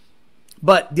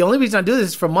 But the only reason I do this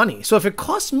is for money. So if it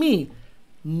costs me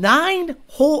 9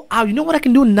 whole hours, you know what I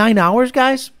can do in 9 hours,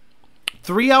 guys?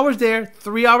 3 hours there,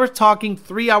 3 hours talking,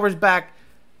 3 hours back.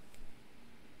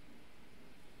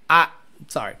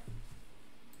 Sorry.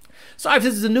 Sorry if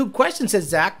this is a noob question, says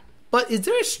Zach, but is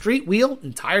there a street wheel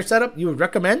and tire setup you would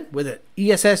recommend with an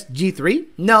ESS G3?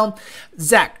 No.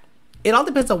 Zach, it all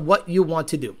depends on what you want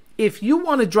to do. If you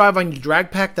want to drive on your drag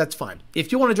pack, that's fine.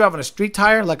 If you want to drive on a street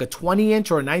tire, like a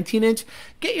 20-inch or a 19-inch,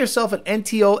 get yourself an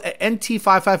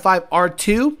NT555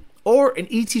 R2 or an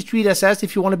ET Street SS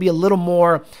if you want to be a little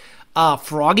more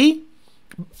froggy,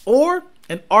 or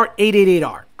an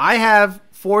R888R. I have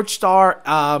Forge Star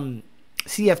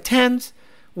CF10s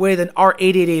with an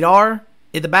R888R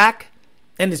in the back,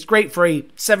 and it's great for a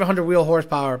 700 wheel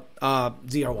horsepower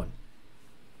ZR1.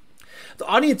 The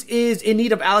audience is in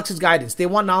need of Alex's guidance. They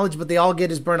want knowledge, but they all get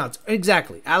his burnouts.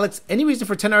 Exactly. Alex, any reason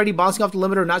for 10R80 bouncing off the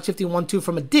limiter or not shifting 1-2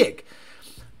 from a dig?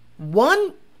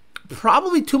 One,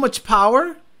 probably too much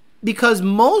power, because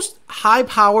most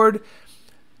high-powered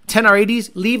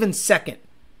 10R80s leave in second.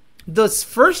 The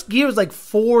first gear is like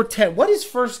 410. What is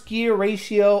first gear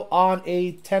ratio on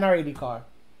a 10R80 car?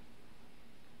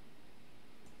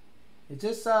 It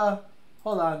just,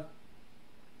 hold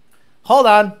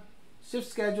on. shift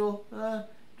schedule,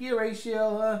 gear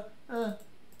ratio,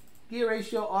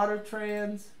 auto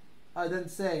trans. It doesn't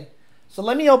say. So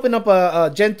let me open up a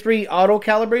Gen 3 auto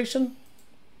calibration.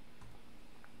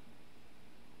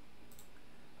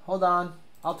 Hold on.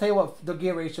 I'll tell you what the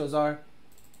gear ratios are.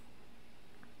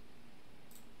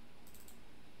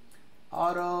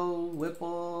 Auto,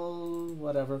 Whipple,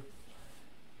 whatever.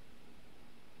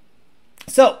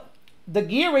 So, the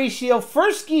gear ratio,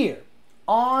 first gear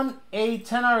on a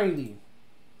 10R80.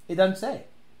 It doesn't say.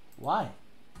 Why?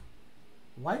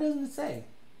 Why doesn't it say?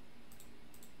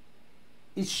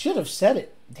 It should have said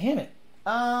it. Damn it.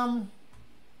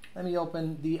 Let me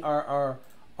open the our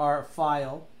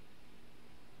file.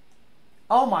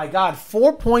 Oh my God,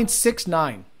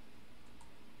 4.69.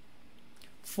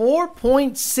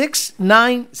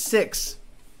 4.696.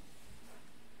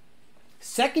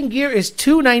 Second gear is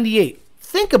 298.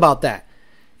 Think about that.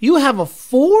 You have a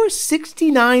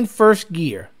 469 first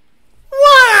gear.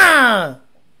 Wow!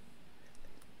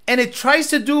 And it tries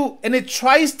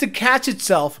to catch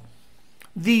itself.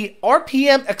 The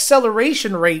RPM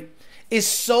acceleration rate is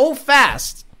so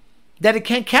fast that it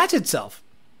can't catch itself.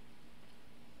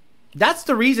 That's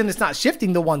the reason it's not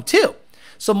shifting to 1-2.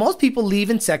 So most people leave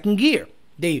in second gear.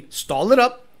 They stall it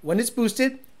up when it's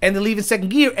boosted, and they leave in second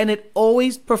gear, and it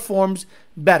always performs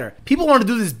better. People want to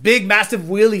do this big, massive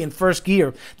wheelie in first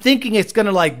gear, thinking it's going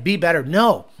to be better.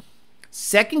 No.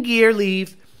 Second gear,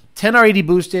 leave, 10R80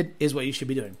 boosted is what you should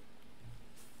be doing.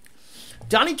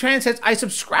 Johnny Tran says, I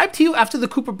subscribed to you after the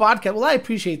Cooper podcast. Well, I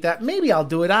appreciate that. Maybe I'll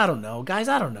do it. I don't know, guys.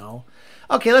 I don't know.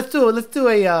 Okay, let's do it.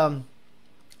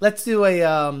 Let's do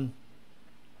a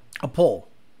poll.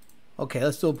 Okay,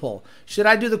 let's do a poll. Should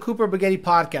I do the Cooper Spaghetti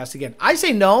podcast again? I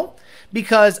say no,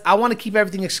 because I want to keep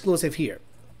everything exclusive here.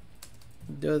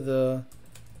 Do the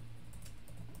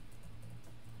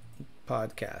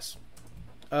podcast.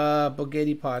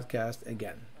 Spaghetti podcast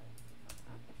again.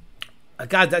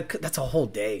 God, that's a whole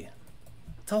day.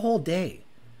 It's a whole day.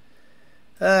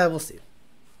 We'll see.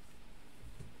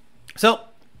 So,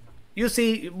 you'll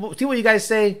see what you guys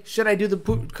say. Should I do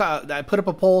I put up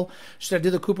a poll. Should I do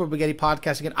the Cooper Spaghetti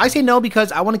podcast again? I say no,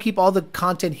 because I want to keep all the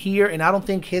content here, and I don't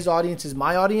think his audience is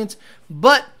my audience.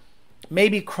 But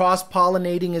maybe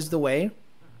cross-pollinating is the way.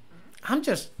 I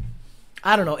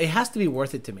don't know. It has to be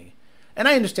worth it to me. And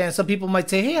I understand some people might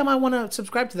say, hey, I might want to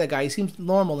subscribe to that guy. He seems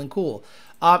normal and cool.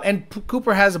 And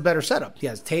Cooper has a better setup. He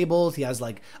has tables. He has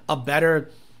a better,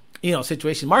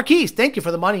 situation. Marquise, thank you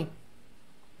for the money.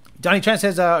 Johnny Trent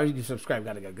says, you can subscribe.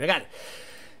 Got it.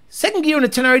 Second gear in the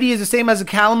 10R80 is the same as the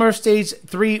Calimer Stage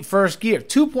 3 first gear,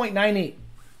 2.98.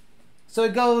 So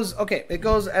it goes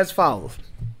as follows.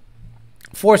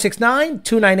 469,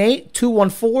 298,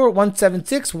 214,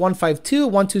 176, 152,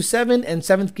 127, and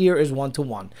 7th gear is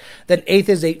 1-1. Then 8th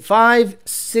is 8.5,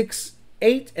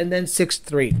 6.8, and then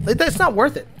 6.3. It's not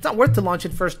worth it. It's not worth to launch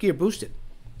it first gear boosted.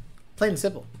 Plain and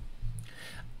simple.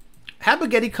 Have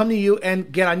Spaghetti come to you and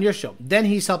get on your show. Then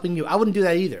he's helping you. I wouldn't do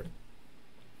that either.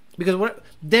 Because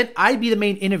then I'd be the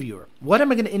main interviewer. What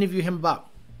am I going to interview him about?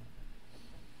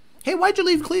 Hey, why'd you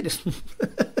leave Cletus?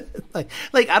 I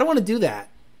don't want to do that.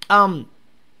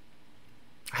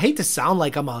 I hate to sound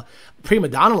like I'm a prima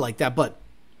donna like that, but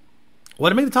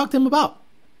what am I going to talk to him about?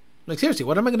 Seriously,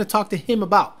 what am I going to talk to him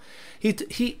about?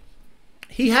 He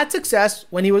had success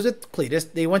when he was at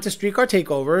Cletus. They went to Streetcar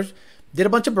Takeovers, did a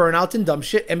bunch of burnouts and dumb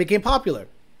shit, and became popular.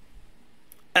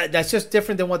 That's just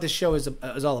different than what this show is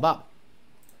all about.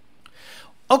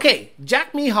 Okay,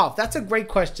 Jack Mehoff, that's a great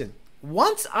question.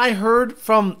 Once I heard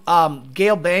from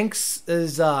Gail Banks'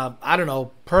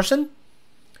 person,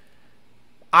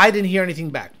 I didn't hear anything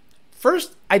back.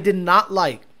 First, I did not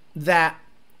like that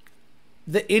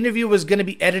the interview was going to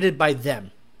be edited by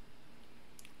them.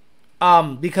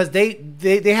 Because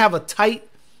they have a tight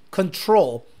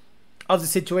control of the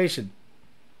situation.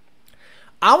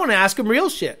 I want to ask him real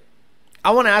shit.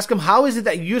 I want to ask him, how is it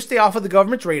that you stay off of the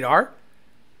government's radar?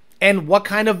 And what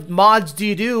kind of mods do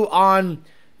you do on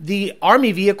the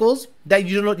army vehicles that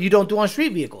you don't do on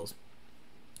street vehicles?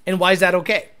 And why is that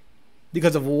okay?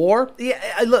 Because of war? Yeah,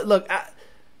 look.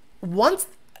 Once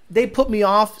they put me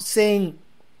off saying,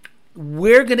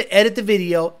 we're going to edit the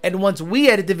video, and once we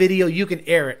edit the video, you can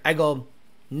air it. I go,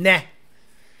 nah.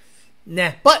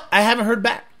 But I haven't heard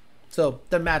back, so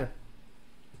doesn't matter.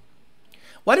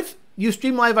 What if you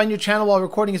stream live on your channel while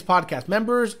recording his podcast?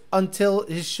 Members until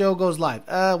his show goes live.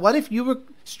 What if you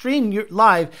stream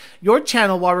live your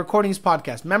channel while recording his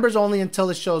podcast? Members only until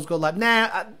his shows go live.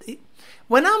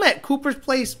 When I'm at Cooper's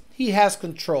place, he has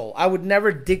control. I would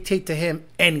never dictate to him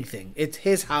anything. It's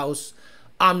his house.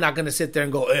 I'm not going to sit there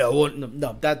and go, hey, I wouldn't.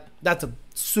 No, that's a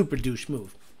super douche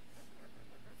move.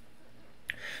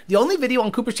 The only video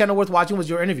on Cooper's channel worth watching was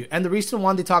your interview, and the recent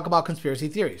one they talk about conspiracy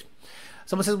theories.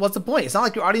 Someone says, what's the point? It's not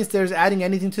like your audience there is adding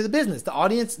anything to the business. The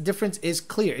audience difference is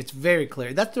clear. It's very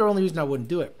clear. That's the only reason I wouldn't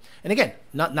do it. And again,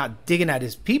 not digging at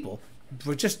his people.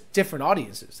 We're just different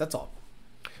audiences. That's all.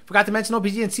 Forgot to mention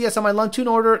OPG and CS on my lunch tune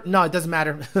order. No, it doesn't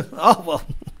matter. Oh, well.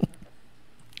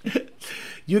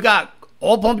 You got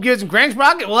all pump gears and crank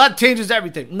sprocket? Well, that changes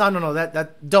everything. No.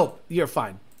 That dope. You're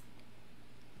fine.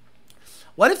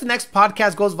 What if the next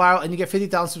podcast goes viral and you get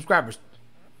 50,000 subscribers?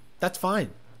 That's fine.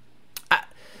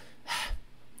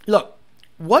 Look,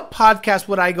 what podcast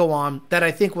would I go on that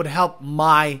I think would help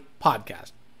my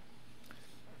podcast?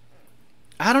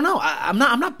 I don't know. I'm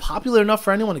not popular enough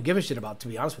for anyone to give a shit about, to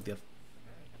be honest with you.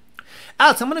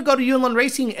 Alex, I'm going to go to you in Lund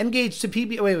Racing N-Gage to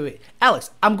PBH. Wait.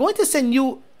 Alex, I'm going to send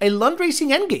you a Lund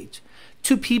Racing N-Gage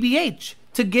to PBH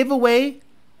to give away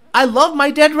I Love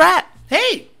My Dead Rat.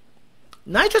 Hey,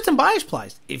 nitrous and bias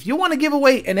plies. If you want to give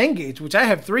away an N-Gage, which I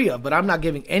have 3 of, but I'm not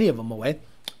giving any of them away,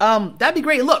 that'd be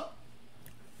great. Look.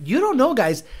 You don't know,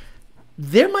 guys.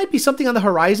 There might be something on the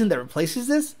horizon that replaces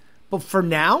this, but for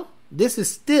now, this is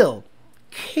still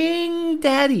King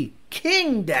Daddy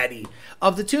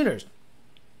of the tuners.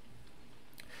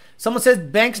 Someone says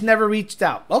Banks never reached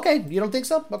out. Okay, you don't think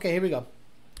so? Okay, here we go.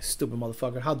 Stupid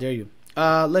motherfucker. How dare you?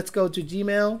 Let's go to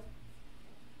Gmail.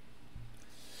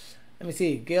 Let me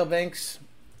see. Gail Banks.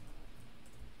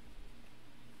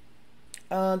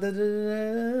 Gail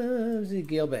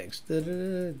Banks.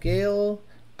 Gail.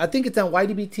 I think it's on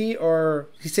YDBT, or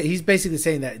he's basically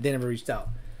saying that they never reached out.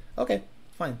 Okay,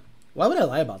 fine. Why would I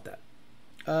lie about that?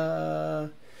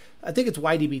 I think it's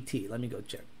YDBT. Let me go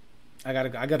check. I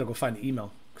gotta go find the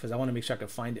email because I want to make sure I can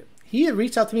find it. He had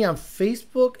reached out to me on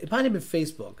Facebook. It might have been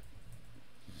Facebook.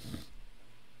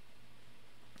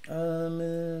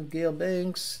 Gail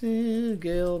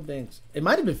Banks. It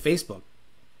might have been Facebook.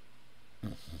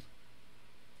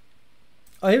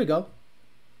 Oh, here we go.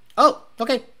 Oh,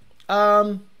 okay.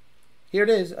 Here it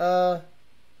is.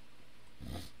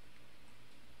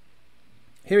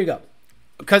 Here we go.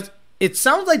 Because it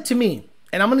sounds like to me,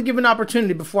 and I'm going to give an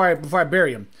opportunity before I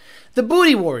bury him. The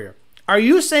Booty Warrior. Are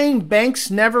you saying Banks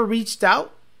never reached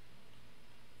out?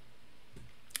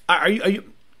 Are you?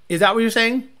 Is that what you're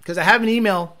saying? Because I have an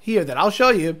email here that I'll show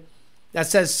you that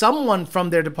says someone from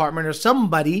their department or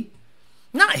somebody,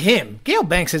 not him. Gail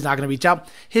Banks is not going to reach out.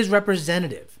 His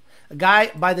representative, a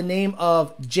guy by the name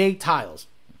of Jay Tiles.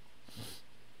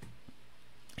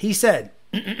 He said,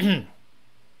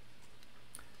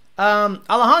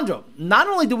 Alejandro, not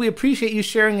only do we appreciate you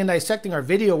sharing and dissecting our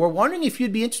video, we're wondering if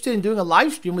you'd be interested in doing a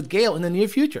live stream with Gail in the near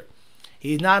future.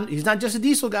 He's not just a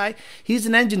diesel guy, he's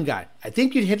an engine guy. I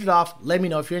think you'd hit it off. Let me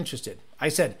know if you're interested. I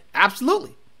said,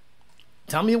 absolutely.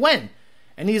 Tell me when.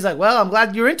 And he's like, well, I'm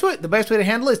glad you're into it. The best way to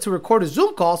handle it is to record a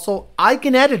Zoom call so I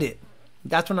can edit it.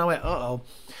 That's when I went, uh-oh.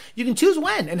 You can choose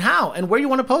when and how and where you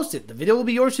want to post it. The video will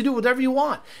be yours to do whatever you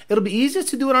want. It'll be easiest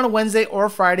to do it on a Wednesday or a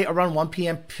Friday around 1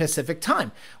 p.m. Pacific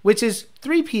time, which is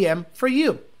 3 p.m. for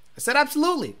you. I said,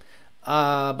 absolutely.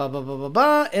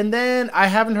 And then I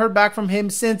haven't heard back from him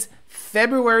since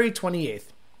February 28th.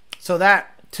 So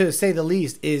that, to say the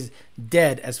least, is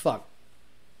dead as fuck.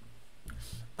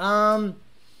 But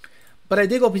I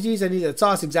dig OPGs. I need that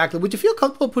sauce. Exactly. Would you feel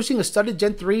comfortable pushing a studded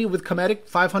Gen 3 with Cometic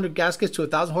 500 gaskets to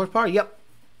 1,000 horsepower? Yep.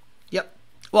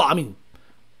 Well, I mean,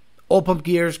 oil pump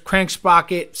gears, crank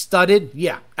sprocket, studded.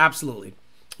 Yeah, absolutely.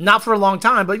 Not for a long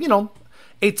time, but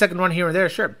 8-second run here and there,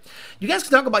 sure. You guys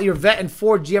can talk about your Vet and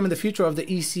Ford GM in the future of the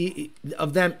EC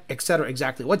of them, etc.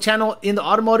 Exactly. What channel in the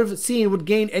automotive scene would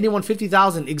gain anyone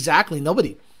 50,000? Exactly.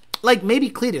 Nobody. Like maybe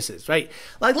Cletus's, right?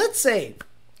 Like let's say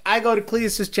I go to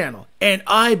Cletus's channel and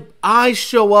I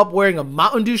show up wearing a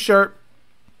Mountain Dew shirt,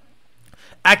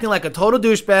 acting like a total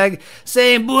douchebag,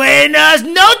 saying Buenas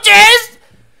noches.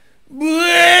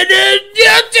 Like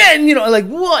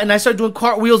what? And I start doing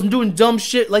cartwheels and doing dumb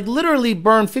shit, like literally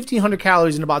burn 1,500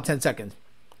 calories in about 10 seconds.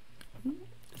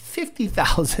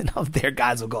 50,000 of their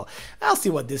guys will go, I'll see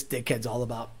what this dickhead's all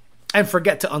about, and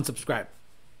forget to unsubscribe.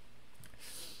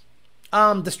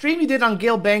 The stream you did on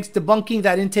Gail Banks debunking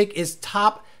that intake is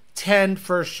top 10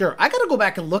 for sure. I gotta go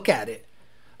back and look at it.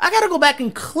 I gotta go back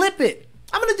and clip it.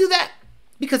 I'm gonna do that.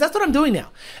 Because that's what I'm doing now.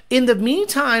 In the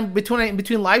meantime,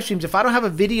 between live streams, if I don't have a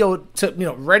video to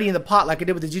ready in the pot like I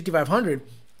did with the GT500,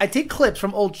 I take clips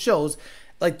from old shows,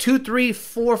 like 2, 3,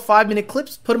 4, 5-minute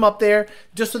clips, put them up there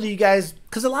just so that you guys,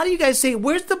 because a lot of you guys say,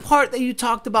 "Where's the part that you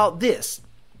talked about this?"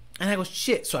 And I go,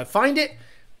 "Shit!" So I find it,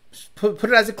 put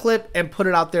it as a clip, and put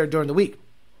it out there during the week.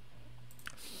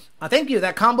 Thank you.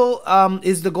 That combo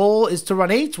is the goal is to run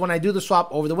H when I do the swap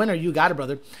over the winter. You got it,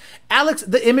 brother. Alex,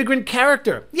 the immigrant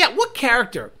character. Yeah, what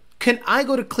character? can I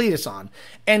go to Cletus on?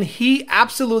 And he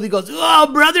absolutely goes, oh,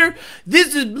 brother,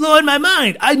 this is blowing my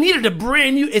mind. I needed a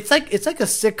brand new. It's like a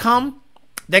sitcom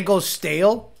that goes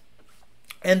stale,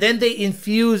 and then they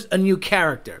infuse a new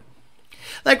character.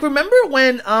 Like, remember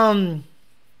when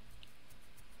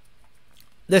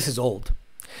this is old.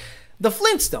 The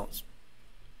Flintstones.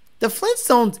 The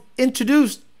Flintstones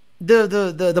introduced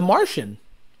the Martian,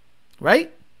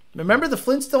 right? Remember the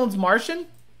Flintstones Martian?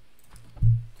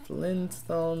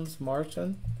 Flintstones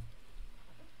Martian?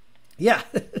 Yeah.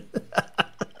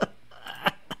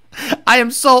 I am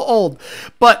so old.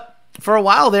 But for a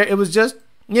while there, it was just,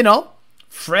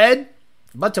 Fred,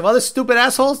 a bunch of other stupid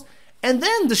assholes. And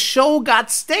then the show got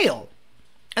stale.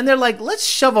 And they're like, let's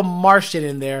shove a Martian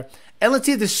in there. And let's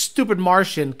see if this stupid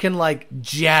Martian can,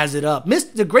 jazz it up.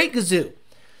 The Great Gazoo.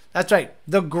 That's right.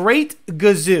 The Great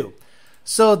Gazoo.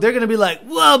 So they're going to be like,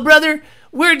 well, brother,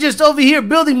 we're just over here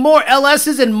building more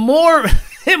LSs and more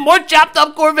chopped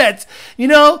up Corvettes.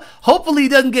 Hopefully he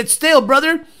doesn't get stale,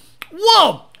 brother.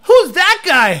 Whoa, who's that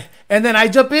guy? And then I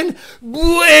jump in.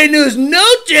 Buenos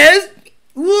noches.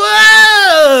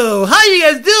 Whoa, how you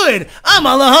guys doing? I'm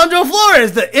Alejandro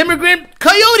Flores, the immigrant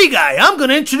coyote guy. I'm going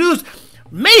to introduce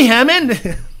Mayhem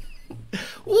and...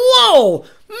 Whoa,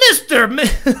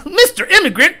 Mr.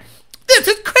 Immigrant, this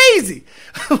is crazy.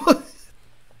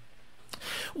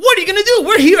 What are you going to do?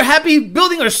 We're here happy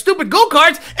building our stupid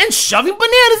go-karts and shoving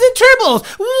bananas in turbos.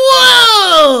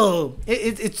 Whoa!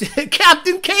 It's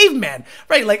Captain Caveman.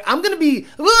 Right, I'm going to be,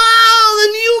 the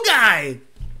new guy.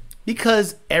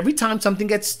 Because every time something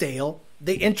gets stale,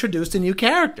 they introduce a new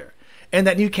character. And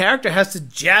that new character has to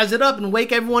jazz it up and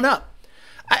wake everyone up.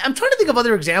 I'm trying to think of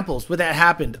other examples where that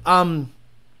happened. I'm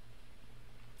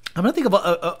going to think of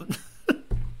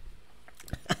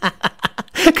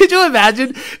Could you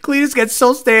imagine Cletus gets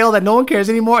so stale that no one cares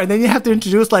anymore, and then you have to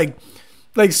introduce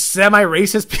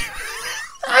semi-racist people?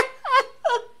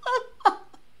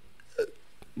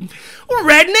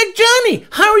 Redneck Johnny,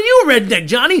 how are you, Redneck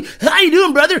Johnny? How you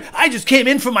doing, brother? I just came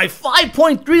in for my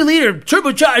 5.3 liter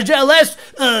turbocharged LS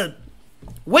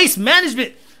waste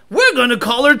management. We're gonna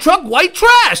call our truck white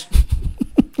trash.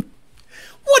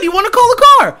 What do you want to call the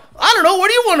car? I don't know. What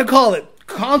do you want to call it?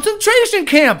 Concentration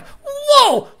camp.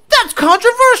 Whoa, that's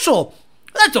controversial.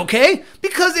 That's okay,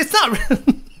 because it's not...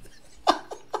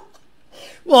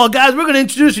 Well, guys, we're going to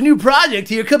introduce a new project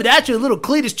here coming at you, a little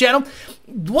Cletus channel.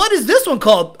 What is this one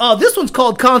called? This one's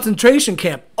called Concentration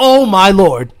Camp. Oh, my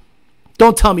Lord.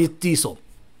 Don't tell me it's diesel.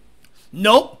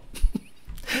 Nope.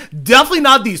 Definitely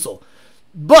not diesel.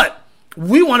 But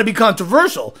we want to be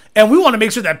controversial, and we want to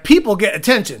make sure that people get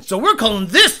attention. So we're calling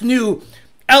this new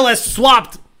LS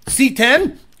swapped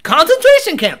C10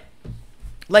 Concentration Camp.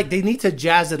 They need to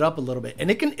jazz it up a little bit,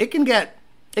 and it can get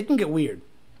weird.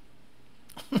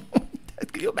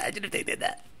 Can you imagine if they did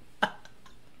that?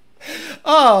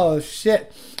 Oh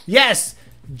shit! Yes,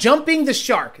 jumping the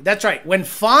shark. That's right. When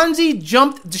Fonzie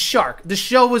jumped the shark, the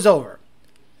show was over.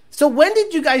 So when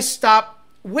did you guys stop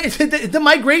with the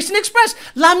Migration Express?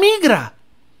 La Migra.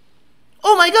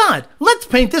 Oh my God! Let's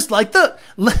paint this like the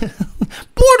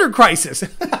border crisis.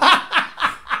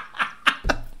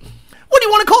 What do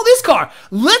you want to call this car?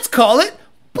 Let's call it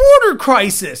Border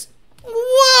Crisis.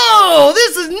 Whoa,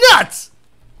 this is nuts.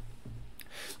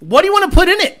 What do you want to put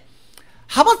in it?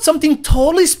 How about something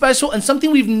totally special and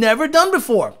something we've never done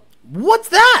before? What's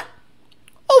that?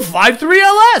 Oh,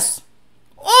 5.3 LS.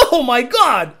 Oh my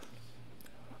God.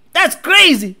 That's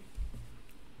crazy.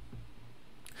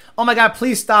 Oh my God,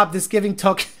 please stop this giving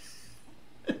token.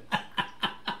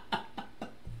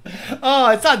 Oh,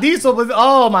 it's not diesel, but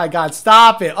oh my God,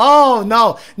 stop it. Oh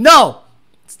no,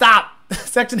 stop.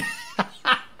 Section.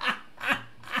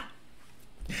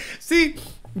 See,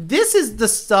 this is the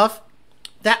stuff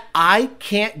that I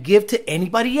can't give to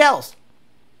anybody else.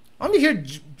 I'm here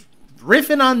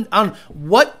riffing on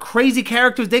what crazy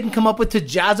characters they can come up with to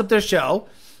jazz up their show,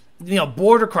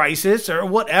 Border Crisis or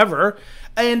whatever.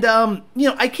 And,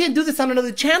 I can't do this on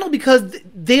another channel because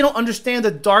they don't understand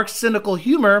the dark, cynical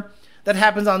humor that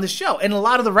happens on this show. And a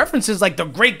lot of the references, like the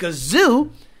Great Gazoo,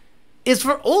 is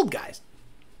for old guys.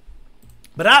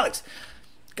 But Alex,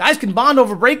 guys can bond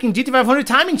over breaking GT500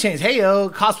 timing chains. Hey,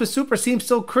 cost with Supra seems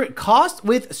so cringe.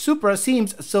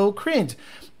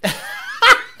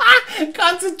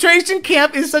 Concentration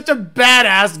Camp is such a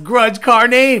badass grudge car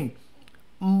name.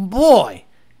 Boy,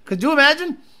 could you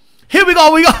imagine? Here we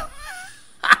go.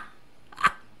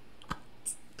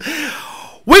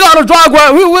 We got a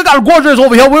driveway. We got a gorgeous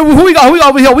over here. Who we got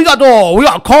over here? We got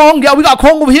Kong. Yeah, we got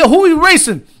Kong over here. Who are we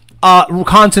racing?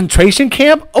 Concentration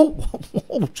Camp. Oh,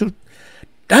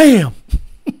 damn.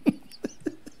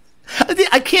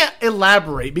 I can't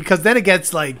elaborate because then it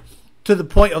gets to the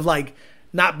point of like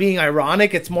not being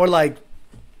ironic. It's more like,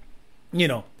 you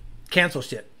know, cancel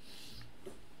shit.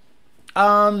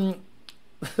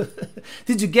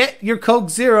 Did you get your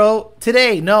Coke Zero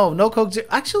today? No Coke Zero.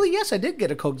 Actually, yes, I did get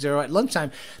a Coke Zero at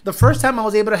lunchtime. The first time I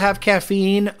was able to have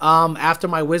caffeine after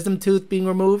my wisdom teeth being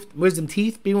removed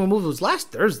was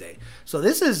last Thursday. So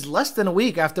this is less than a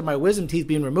week after my wisdom teeth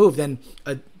being removed and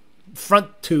a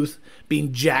front tooth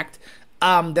being jacked,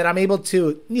 that I'm able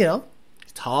to, you know,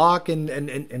 talk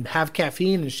and have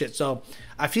caffeine and shit. So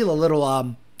I feel a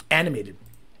little animated.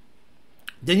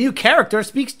 The new character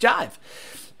speaks jive.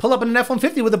 Pull up in an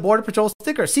F-150 with a Border Patrol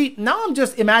sticker. See, now I'm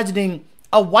just imagining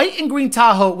a white and green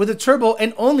Tahoe with a turbo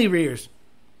and only rears.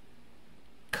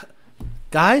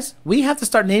 Guys, we have to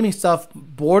start naming stuff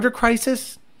border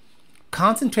crisis,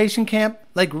 concentration camp,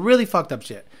 like really fucked up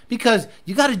shit. Because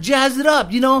you got to jazz it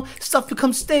up, you know? Stuff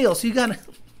becomes stale, so you got to...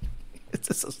 It's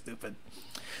just so stupid.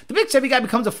 The big Chevy guy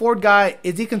becomes a Ford guy.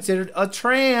 Is he considered a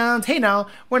trans? Hey, now,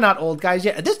 we're not old guys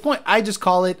yet. At this point, I just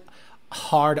call it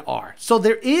hard R. So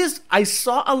I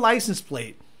saw a license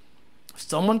plate,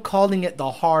 someone calling it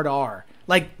the hard R.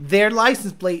 Like their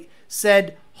license plate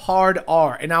said hard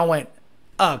R. And I went,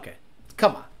 okay,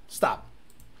 come on, stop.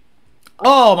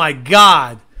 Oh my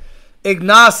God.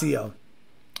 Ignacio.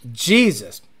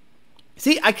 Jesus.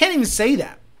 See, I can't even say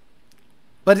that.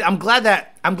 But I'm glad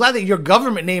that your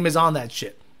government name is on that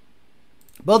shit.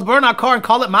 Build a burnout car and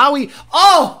call it Maui.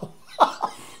 Oh!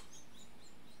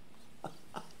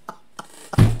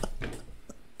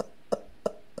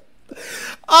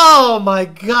 Oh my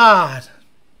God.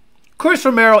 Chris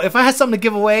Romero, if I had something to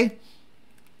give away,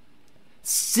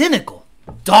 cynical,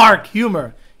 dark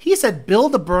humor. He said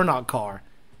build a burnout car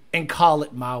and call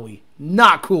it Maui.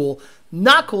 Not cool.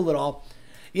 Not cool at all.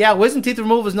 Yeah, wisdom teeth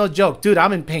removal is no joke. Dude,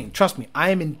 I'm in pain. Trust me, I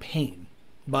am in pain.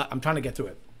 But I'm trying to get through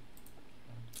it.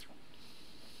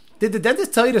 Did the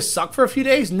dentist tell you to suck for a few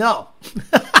days? No.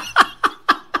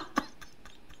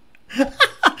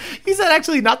 He said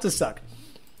actually not to suck.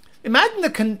 Imagine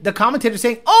the commentator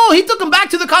saying, oh, he took him back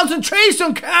to the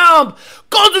concentration camp.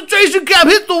 Concentration camp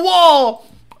hit the wall.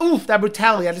 Oof, that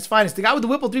brutality at its finest. The guy with the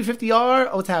Whipple 350R.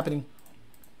 Oh, what's happening?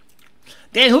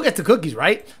 Dan, who gets the cookies,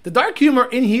 right? The dark humor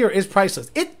in here is priceless.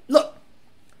 Look,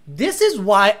 this is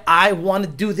why I want to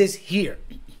do this here.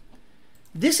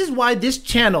 This is why this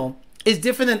channel is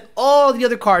different than all the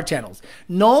other car channels.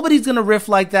 Nobody's going to riff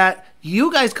like that.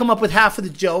 You guys come up with half of the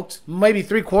jokes, maybe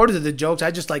 3/4 of the jokes. I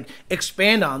just like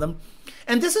expand on them.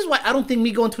 And this is why I don't think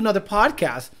me going to another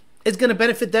podcast is going to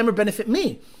benefit them or benefit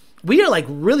me. We are like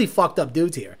really fucked up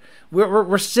dudes here.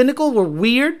 We're cynical, we're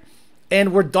weird,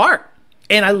 and we're dark.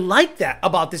 And I like that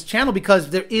about this channel because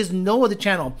there is no other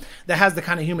channel that has the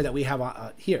kind of humor that we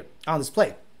have here on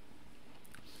display.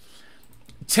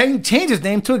 Change his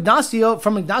name to Ignacio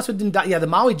from Ignacio didn't die. Yeah, the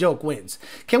Maui joke wins.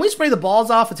 Can we spray the balls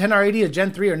off a 10R80 or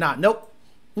Gen 3 or not? Nope.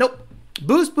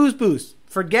 Boost.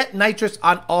 Forget nitrous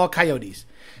on all Coyotes.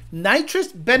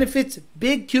 Nitrous benefits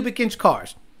big cubic inch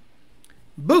cars.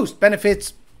 Boost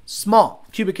benefits small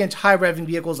cubic inch high revving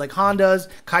vehicles like Hondas,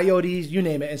 Coyotes, you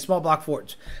name it, and small block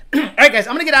Fords. All right, guys,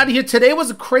 I'm going to get out of here. Today was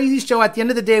a crazy show. At the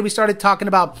end of the day, we started talking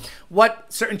about what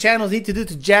certain channels need to do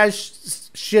to jazz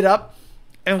shit up.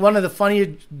 And one of the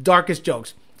funniest, darkest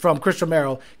jokes from Chris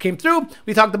Romero came through.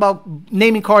 We talked about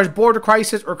naming cars Border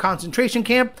Crisis or Concentration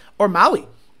Camp or Maui.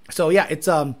 So, yeah, it's...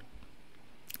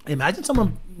 Imagine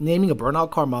someone naming a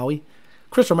burnout car Maui.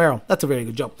 Chris Romero, that's a very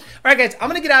good joke. All right, guys, I'm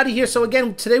going to get out of here. So,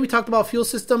 again, today we talked about fuel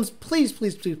systems. Please,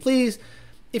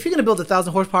 if you're going to build a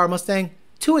 1,000 horsepower Mustang,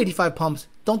 285 pumps,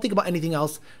 don't think about anything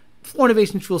else. 4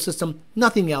 Innovation fuel system,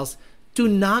 nothing else. Do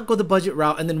not go the budget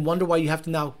route and then wonder why you have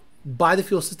to now buy the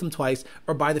fuel system twice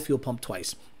or buy the fuel pump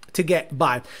twice to get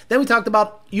by. Then we talked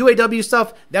about UAW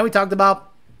stuff. Then we talked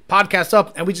about podcast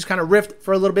stuff, and we just kind of riffed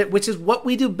for a little bit, which is what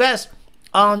we do best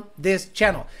on this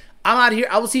channel. I'm out of here.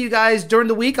 I will see you guys during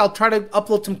the week. I'll try to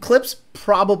upload some clips.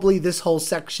 Probably this whole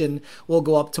section will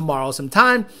go up tomorrow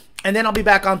sometime. And then I'll be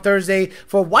back on Thursday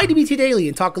for YDBT Daily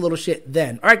and talk a little shit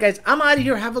then. All right, guys, I'm out of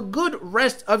here. Have a good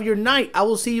rest of your night. I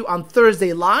will see you on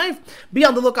Thursday live. Be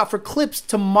on the lookout for clips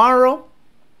tomorrow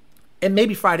and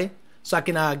maybe Friday, so I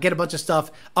can get a bunch of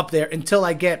stuff up there until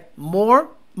I get more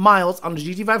miles on the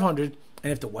GT500.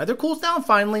 And if the weather cools down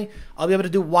finally, I'll be able to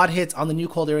do watt hits on the new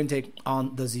cold air intake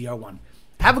on the ZR1.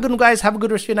 Have a good one, guys. Have a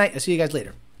good rest of your night. I'll see you guys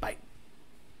later.